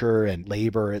nature, and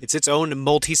labor. It's its own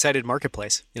multi-sided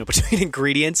marketplace, between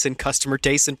ingredients and customer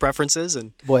tastes and preferences.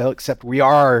 And well, except we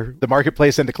are the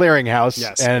marketplace and the clearinghouse.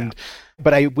 Yes, and yeah.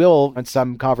 But I will, in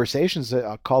some conversations,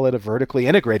 I'll call it a vertically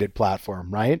integrated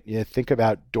platform, right? You think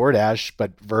about DoorDash,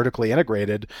 but vertically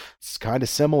integrated. It's kind of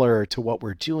similar to what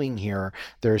we're doing here.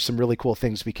 There are some really cool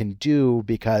things we can do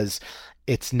because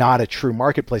it's not a true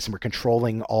marketplace and we're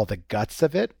controlling all the guts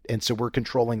of it. And so we're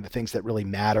controlling the things that really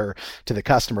matter to the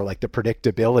customer, like the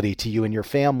predictability to you and your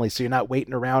family. So you're not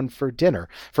waiting around for dinner,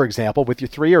 for example, with your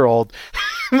 3-year-old.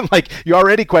 Like, you're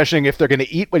already questioning if they're going to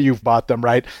eat when you've bought them,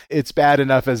 right? It's bad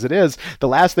enough as it is. The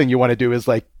last thing you want to do is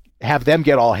like have them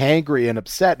get all hangry and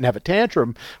upset and have a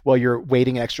tantrum while you're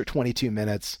waiting an extra 22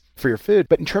 minutes for your food.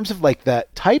 But in terms of like the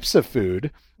types of food,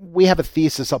 we have a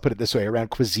thesis, I'll put it this way,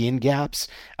 around cuisine gaps.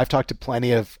 I've talked to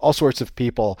plenty of all sorts of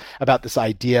people about this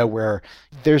idea where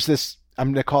there's this, I'm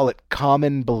going to call it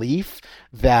common belief,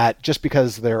 that just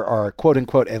because there are, quote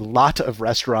unquote, a lot of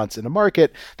restaurants in a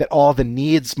market, that all the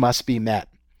needs must be met.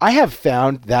 I have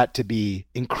found that to be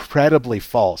incredibly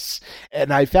false.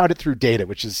 And I found it through data,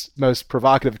 which is most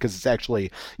provocative because it's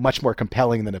actually much more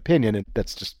compelling than opinion. And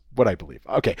that's just what I believe.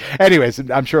 Okay.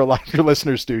 Anyways, I'm sure a lot of your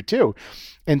listeners do too.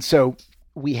 And so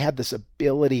we had this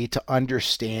ability to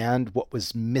understand what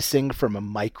was missing from a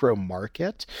micro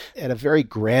market at a very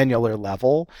granular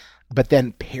level, but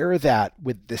then pair that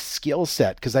with the skill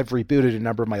set, because I've rebooted a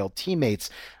number of my old teammates,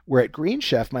 where at Green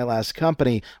Chef, my last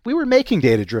company, we were making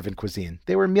data-driven cuisine.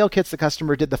 They were meal kits. The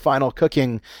customer did the final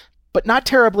cooking, but not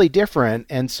terribly different.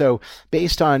 And so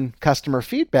based on customer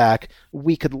feedback,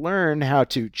 we could learn how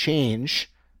to change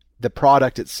the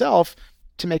product itself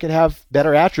to make it have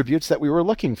better attributes that we were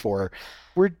looking for.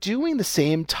 We're doing the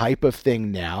same type of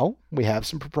thing now. We have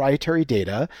some proprietary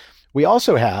data. We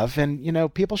also have,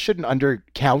 and people shouldn't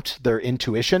undercount their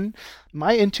intuition.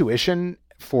 My intuition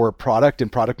for product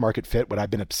and product market fit, what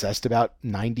I've been obsessed about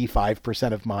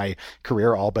 95% of my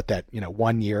career, all but that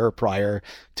 1 year prior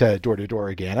to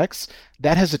Door-to-Door Organics,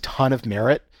 that has a ton of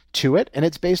merit to it. And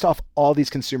it's based off all these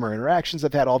consumer interactions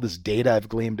I've had, all this data I've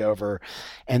gleaned over.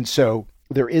 And so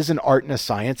there is an art and a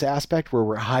science aspect where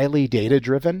we're highly data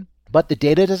driven. But the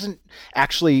data doesn't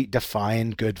actually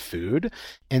define good food.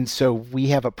 And so we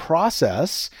have a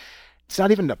process. It's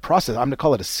not even a process. I'm going to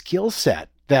call it a skill set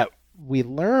that we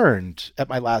learned at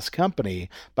my last company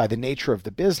by the nature of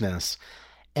the business.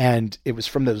 And it was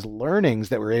from those learnings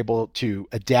that we're able to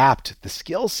adapt the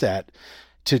skill set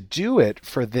to do it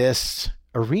for this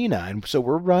arena. And so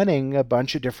we're running a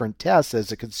bunch of different tests as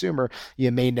a consumer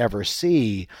you may never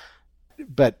see.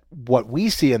 But what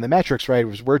we see in the metrics, right,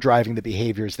 is we're driving the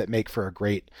behaviors that make for a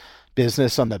great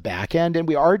business on the back end. And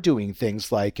we are doing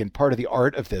things like, and part of the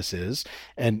art of this is,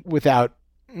 and without,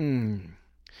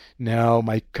 no,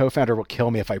 my co-founder will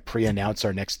kill me if I pre-announce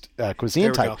our next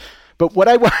cuisine type. But what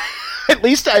at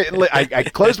least I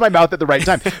closed my mouth at the right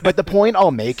time. But the point I'll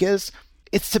make is,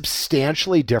 it's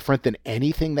substantially different than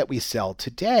anything that we sell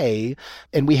today.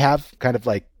 And we have kind of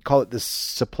like, call it this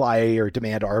supply or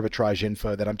demand arbitrage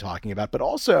info that I'm talking about. But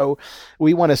also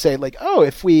we want to say like, oh,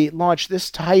 if we launch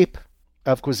this type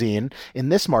of cuisine in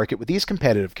this market with these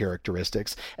competitive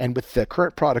characteristics and with the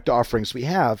current product offerings we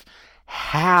have,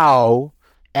 how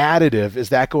additive is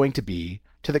that going to be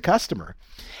to the customer?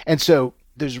 And so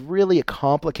there's really a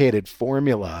complicated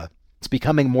formula. It's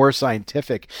becoming more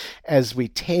scientific as we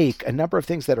take a number of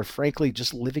things that are frankly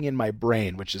just living in my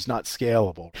brain, which is not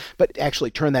scalable, but actually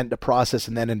turn that into process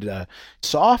and then into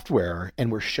software.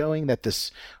 And we're showing that this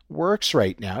works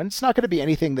right now. And it's not going to be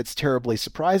anything that's terribly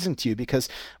surprising to you because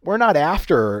we're not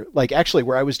after, like actually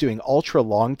where I was doing ultra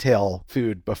long tail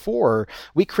food before,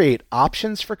 we create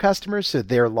options for customers so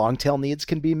their long tail needs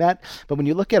can be met. But when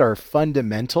you look at our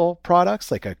fundamental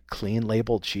products, like a clean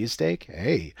labeled cheesesteak,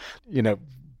 hey,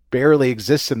 barely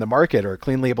exists in the market, or a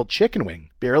clean labeled chicken wing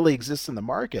barely exists in the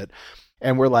market.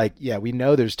 And we're like, yeah, we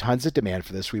know there's tons of demand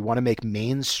for this. We want to make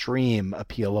mainstream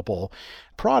appealable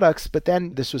products. But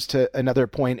then this was to another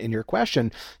point in your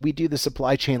question. We do the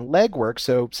supply chain legwork.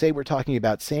 So say we're talking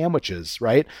about sandwiches,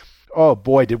 right? Oh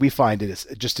boy, did we find it as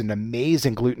just an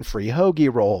amazing gluten-free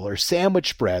hoagie roll or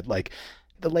sandwich bread. Like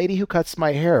the lady who cuts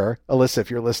my hair, Alyssa, if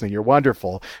you're listening, you're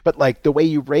wonderful. But like the way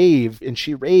you raved, and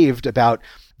she raved about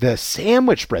the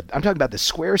sandwich bread. I'm talking about the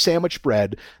square sandwich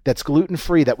bread that's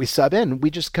gluten-free that we sub in.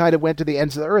 We just kind of went to the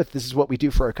ends of the earth. This is what we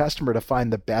do for our customer to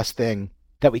find the best thing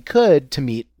that we could to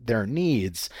meet their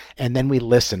needs. And then we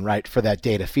listen, right, for that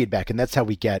data feedback. And that's how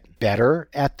we get better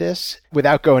at this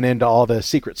without going into all the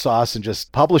secret sauce and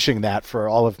just publishing that for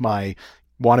all of my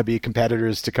wannabe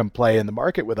competitors to come play in the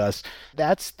market with us.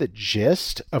 That's the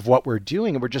gist of what we're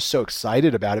doing. And we're just so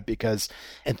excited about it because,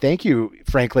 and thank you,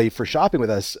 frankly, for shopping with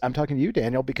us. I'm talking to you,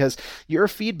 Daniel, because your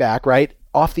feedback, right,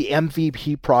 off the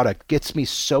MVP product gets me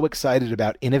so excited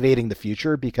about innovating the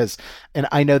future because, and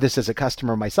I know this as a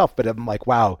customer myself, but I'm like,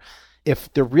 wow,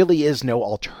 if there really is no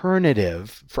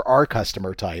alternative for our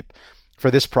customer type for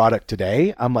this product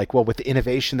today, I'm like, well, with the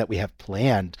innovation that we have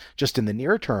planned just in the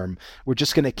near term, we're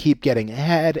just going to keep getting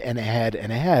ahead and ahead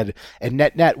and ahead. And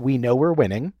net, we know we're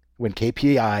winning when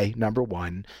KPI number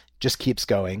one just keeps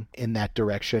going in that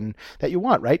direction that you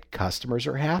want, right? Customers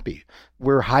are happy.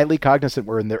 We're highly cognizant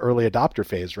we're in the early adopter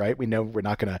phase, right? We know we're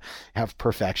not going to have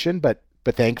perfection, but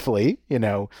thankfully,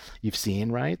 you've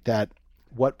seen, right, that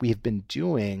what we've been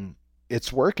doing,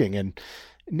 it's working. And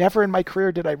never in my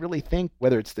career did I really think,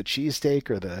 whether it's the cheesesteak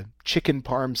or the chicken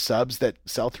parm subs that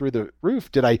sell through the roof,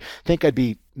 did I think I'd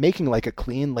be making like a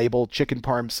clean label chicken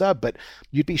parm sub. But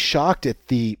you'd be shocked at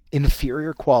the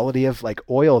inferior quality of like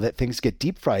oil that things get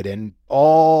deep fried in,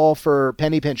 all for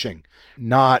penny pinching,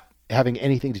 not having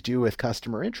anything to do with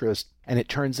customer interest. And it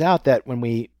turns out that when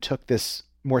we took this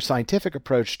more scientific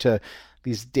approach to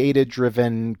these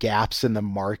data-driven gaps in the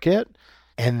market,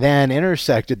 and then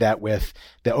intersected that with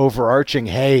the overarching,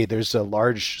 hey, there's a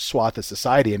large swath of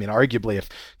society. I mean, arguably, if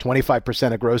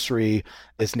 25% of grocery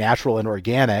is natural and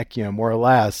organic, more or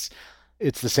less,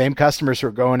 it's the same customers who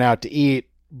are going out to eat,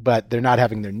 but they're not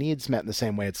having their needs met in the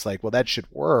same way. It's like, well, that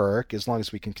should work as long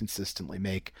as we can consistently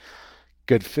make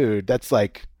good food. That's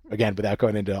like, again, without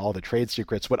going into all the trade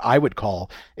secrets, what I would call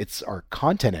it's our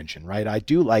content engine, right? I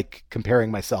do like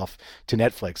comparing myself to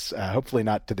Netflix, hopefully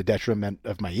not to the detriment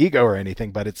of my ego or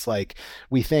anything, but it's like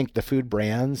we think the food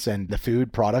brands and the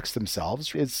food products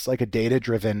themselves is like a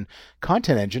data-driven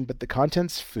content engine, but the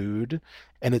content's food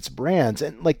and it's brands.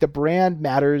 And like the brand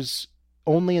matters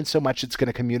only in so much it's going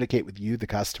to communicate with you, the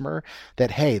customer,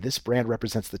 that, hey, this brand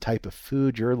represents the type of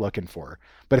food you're looking for.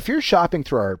 But if you're shopping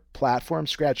through our platform,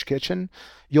 Scratch Kitchen,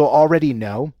 you'll already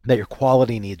know that your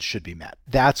quality needs should be met.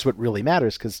 That's what really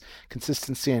matters, because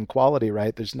consistency and quality,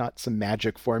 right? There's not some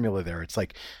magic formula there. It's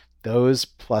like those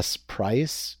plus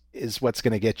price is what's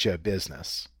going to get you a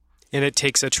business. And it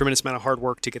takes a tremendous amount of hard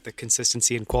work to get the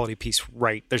consistency and quality piece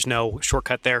right. There's no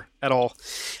shortcut there at all.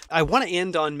 I want to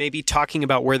end on maybe talking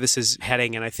about where this is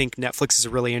heading. And I think Netflix is a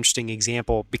really interesting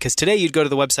example, because today you'd go to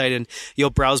the website and you'll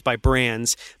browse by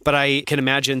brands. But I can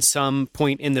imagine some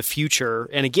point in the future,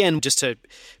 and again, just to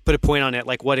put a point on it,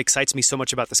 like what excites me so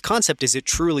much about this concept is it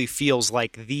truly feels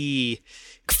like the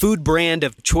food brand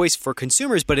of choice for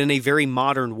consumers, but in a very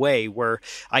modern way where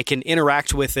I can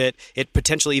interact with it. It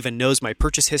potentially even knows my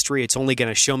purchase history. It's only going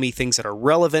to show me things that are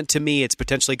relevant to me. It's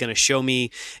potentially going to show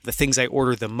me the things I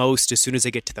order the most as soon as I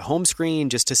get to the home screen,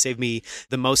 just to save me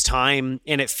the most time.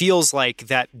 And it feels like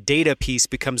that data piece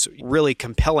becomes really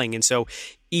compelling. And so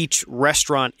each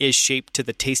restaurant is shaped to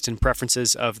the taste and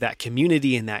preferences of that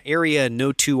community in that area.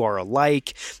 No two are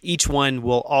alike. Each one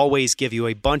will always give you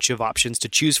a bunch of options to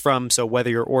choose from. So whether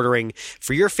you're ordering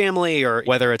for your family, or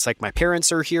whether it's like my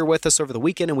parents are here with us over the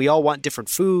weekend and we all want different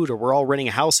food, or we're all renting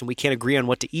a house and we can't agree on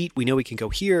what to eat, we know we can go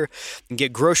here and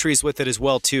get groceries with it as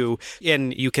well too.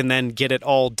 And you can then get it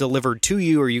all delivered to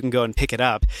you, or you can go and pick it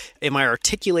up. Am I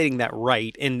articulating that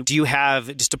right? And do you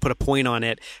have, just to put a point on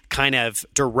it, kind of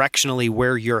directionally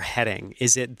where you're heading?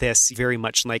 Is it this very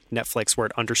much like Netflix, where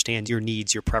it understands your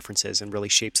needs, your preferences, and really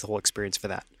shapes the whole experience for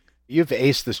that? You've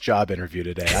aced this job interview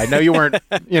today. I know you weren't,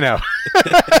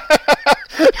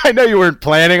 I know you weren't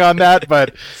planning on that,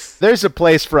 but there's a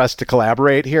place for us to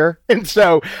collaborate here. And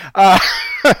so,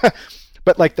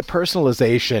 but like the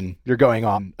personalization you're going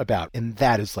on about, and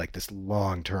that is like this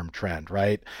long-term trend,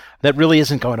 right? That really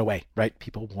isn't going away, right?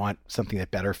 People want something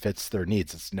that better fits their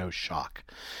needs. It's no shock.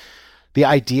 The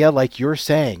idea, like you're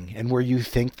saying, and where you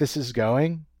think this is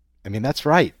going, I mean, that's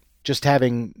right. Just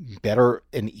having better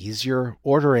and easier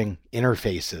ordering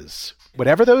interfaces,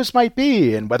 whatever those might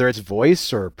be, and whether it's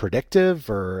voice or predictive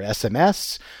or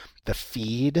SMS, the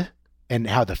feed and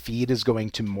how the feed is going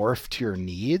to morph to your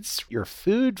needs, your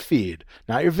food feed,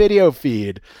 not your video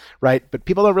feed, right? But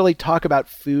people don't really talk about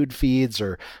food feeds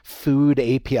or food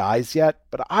APIs yet,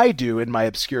 but I do in my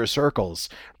obscure circles.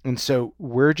 And so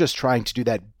we're just trying to do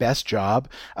that best job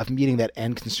of meeting that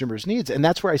end consumer's needs. And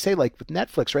that's where I say, like with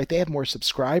Netflix, right? They have more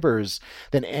subscribers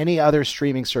than any other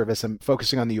streaming service. I'm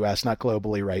focusing on the US, not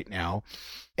globally right now.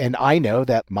 And I know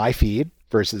that my feed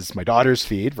versus my daughter's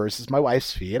feed versus my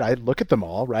wife's feed, I look at them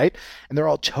all, right? And they're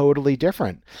all totally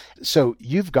different. So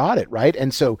you've got it, right?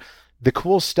 And so the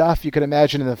cool stuff you can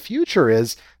imagine in the future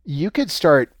is you could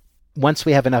start, once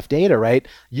we have enough data, right,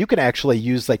 you can actually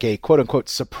use like a quote unquote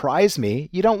surprise me.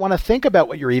 You don't want to think about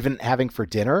what you're even having for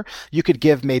dinner. You could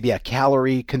give maybe a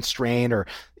calorie constraint, or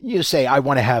you say, I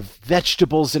want to have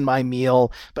vegetables in my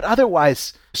meal, but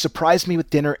otherwise surprise me with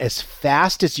dinner as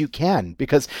fast as you can,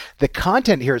 because the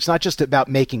content here, it's not just about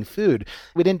making food.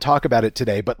 We didn't talk about it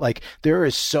today, but like there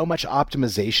is so much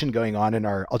optimization going on in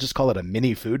our, I'll just call it a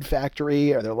mini food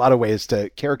factory, or there are a lot of ways to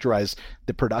characterize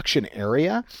the production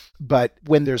area. But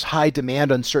when there's high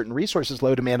demand on certain resources,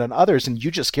 low demand on others, and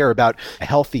you just care about a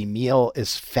healthy meal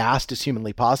as fast as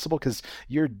humanly possible because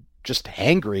you're just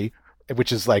hangry,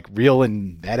 which is like real,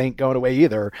 and that ain't going away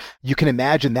either. You can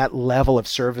imagine that level of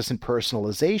service and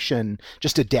personalization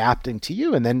just adapting to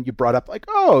you. And then you brought up like,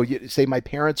 oh, you say my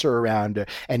parents are around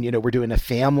and, we're doing a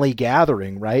family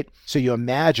gathering, right? So you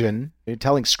imagine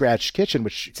telling Scratch Kitchen,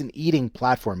 which it's an eating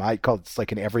platform. I call it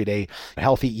like an everyday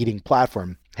healthy eating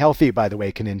platform. Healthy, by the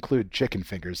way, can include chicken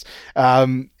fingers.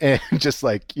 And just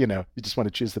like, you just want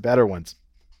to choose the better ones.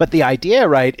 But the idea,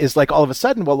 right, is like all of a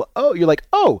sudden, you're like,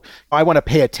 I want to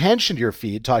pay attention to your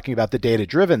feed, talking about the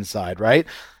data-driven side, right?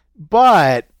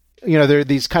 But, there are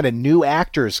these kind of new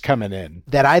actors coming in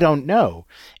that I don't know.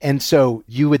 And so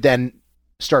you would then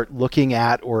start looking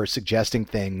at or suggesting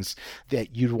things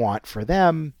that you'd want for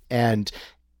them. And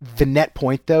the net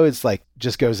point, though, is like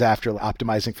just goes after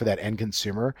optimizing for that end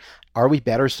consumer. Are we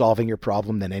better solving your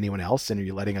problem than anyone else? And are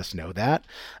you letting us know that?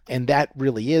 And that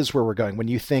really is where we're going. When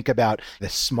you think about the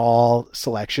small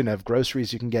selection of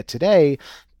groceries you can get today,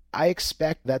 I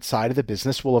expect that side of the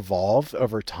business will evolve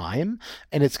over time.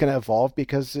 And it's going to evolve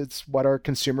because it's what our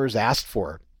consumers asked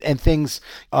for. and things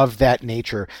of that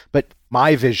nature. But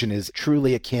my vision is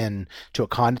truly akin to a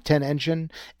content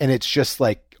engine. And it's just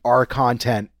like our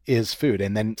content is food.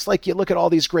 And then it's like you look at all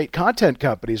these great content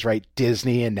companies, right?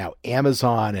 Disney and now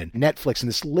Amazon and Netflix, and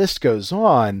this list goes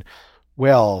on.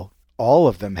 Well, all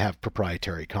of them have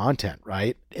proprietary content,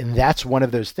 right? And that's one of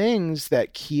those things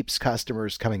that keeps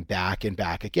customers coming back and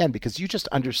back again, because you just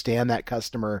understand that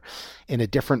customer in a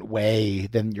different way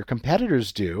than your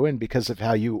competitors do. And because of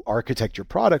how you architect your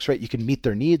products, right, you can meet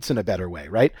their needs in a better way,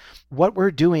 right? What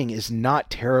we're doing is not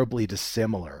terribly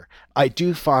dissimilar. I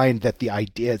do find that the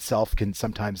idea itself can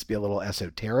sometimes be a little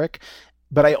esoteric,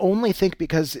 but I only think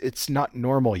because it's not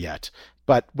normal yet.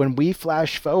 But when we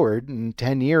flash forward in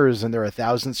 10 years and there are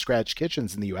 1,000 scratch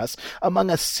kitchens in the US, among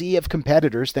a sea of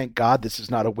competitors, thank God this is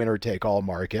not a winner-take-all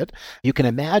market, you can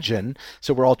imagine,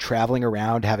 so we're all traveling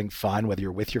around having fun, whether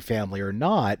you're with your family or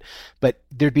not, but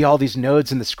there'd be all these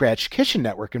nodes in the scratch kitchen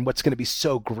network. And what's going to be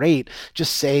so great,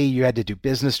 just say you had to do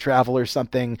business travel or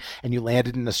something and you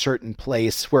landed in a certain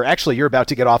place where actually you're about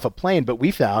to get off a plane, but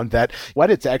we found that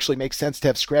it actually makes sense to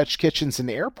have scratch kitchens in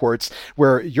the airports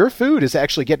where your food is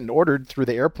actually getting ordered through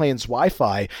the airplane's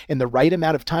Wi-Fi in the right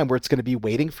amount of time where it's going to be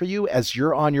waiting for you as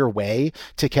you're on your way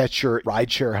to catch your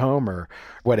rideshare home or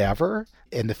whatever.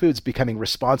 And the food's becoming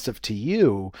responsive to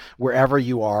you wherever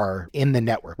you are in the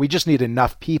network. We just need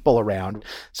enough people around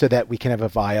so that we can have a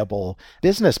viable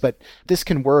business. But this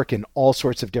can work in all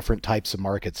sorts of different types of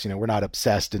markets. We're not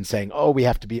obsessed in saying, oh, we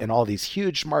have to be in all these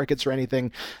huge markets or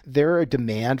anything. There are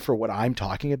demand for what I'm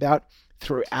talking about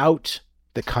throughout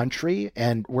the country,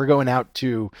 and we're going out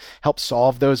to help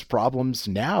solve those problems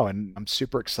now, and I'm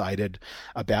super excited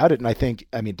about it. And I think,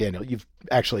 Daniel,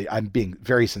 I'm being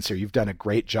very sincere, you've done a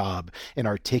great job in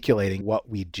articulating what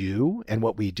we do and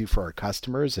what we do for our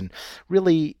customers and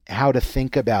really how to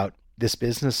think about this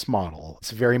business model.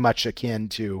 It's very much akin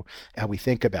to how we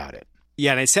think about it.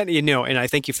 Yeah, and I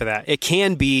thank you for that. It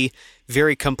can be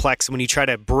very complex when you try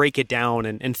to break it down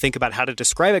and think about how to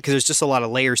describe it, because there's just a lot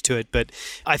of layers to it. But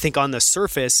I think on the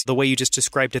surface, the way you just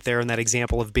described it there in that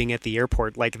example of being at the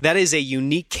airport, like that is a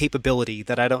unique capability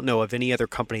that I don't know of any other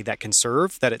company that can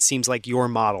serve, that it seems like your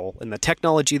model and the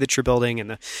technology that you're building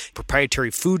and the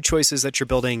proprietary food choices that you're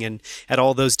building and at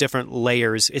all those different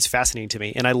layers is fascinating to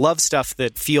me. And I love stuff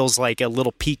that feels like a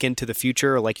little peek into the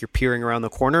future, like you're peering around the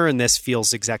corner, and this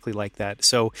feels exactly like that.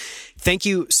 So thank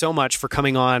you so much for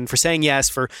coming on, for saying yes,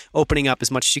 for opening up as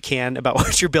much as you can about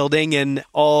what you're building and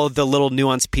all the little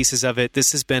nuanced pieces of it.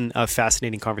 This has been a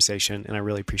fascinating conversation, and I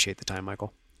really appreciate the time,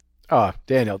 Michael. Oh,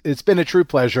 Daniel, it's been a true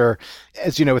pleasure.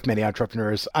 As you know, with many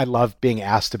entrepreneurs, I love being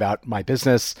asked about my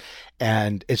business,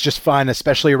 and it's just fun,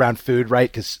 especially around food,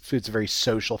 right? Because food's a very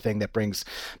social thing that brings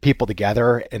people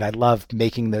together, and I love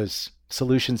making those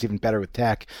solutions even better with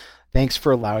tech. Thanks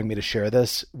for allowing me to share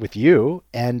this with you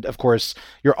and, of course,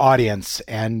 your audience.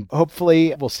 And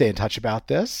hopefully we'll stay in touch about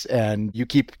this and you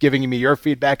keep giving me your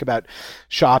feedback about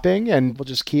shopping, and we'll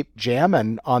just keep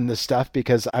jamming on this stuff,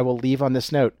 because I will leave on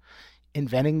this note.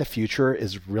 Inventing the future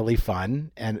is really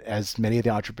fun. And as many of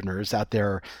the entrepreneurs out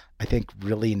there, I think,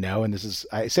 really know, and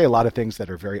I say a lot of things that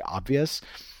are very obvious,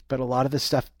 but a lot of this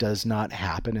stuff does not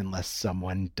happen unless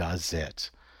someone does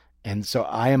it. And so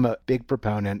I am a big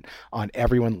proponent on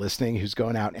everyone listening who's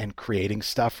going out and creating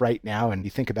stuff right now. And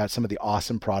you think about some of the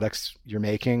awesome products you're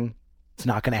making, it's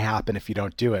not going to happen if you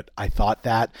don't do it. I thought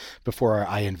that before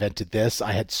I invented this.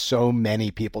 I had so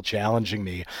many people challenging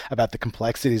me about the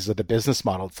complexities of the business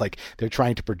model. It's like they're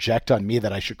trying to project on me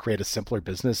that I should create a simpler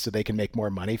business so they can make more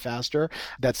money faster.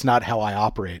 That's not how I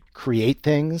operate. Create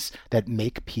things that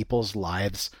make people's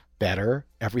lives better.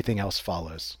 Everything else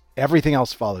follows. Everything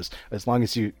else follows, as long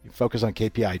as you focus on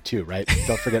KPI 2, right?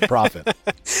 Don't forget profit.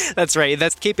 That's right.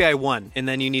 That's KPI 1, and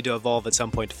then you need to evolve at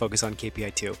some point to focus on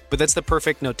KPI 2. But that's the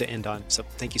perfect note to end on. So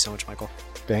thank you so much, Michael.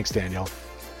 Thanks, Daniel.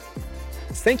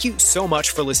 Thank you so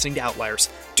much for listening to Outliers.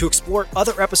 To explore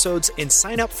other episodes and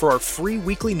sign up for our free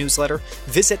weekly newsletter,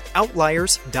 visit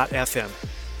outliers.fm.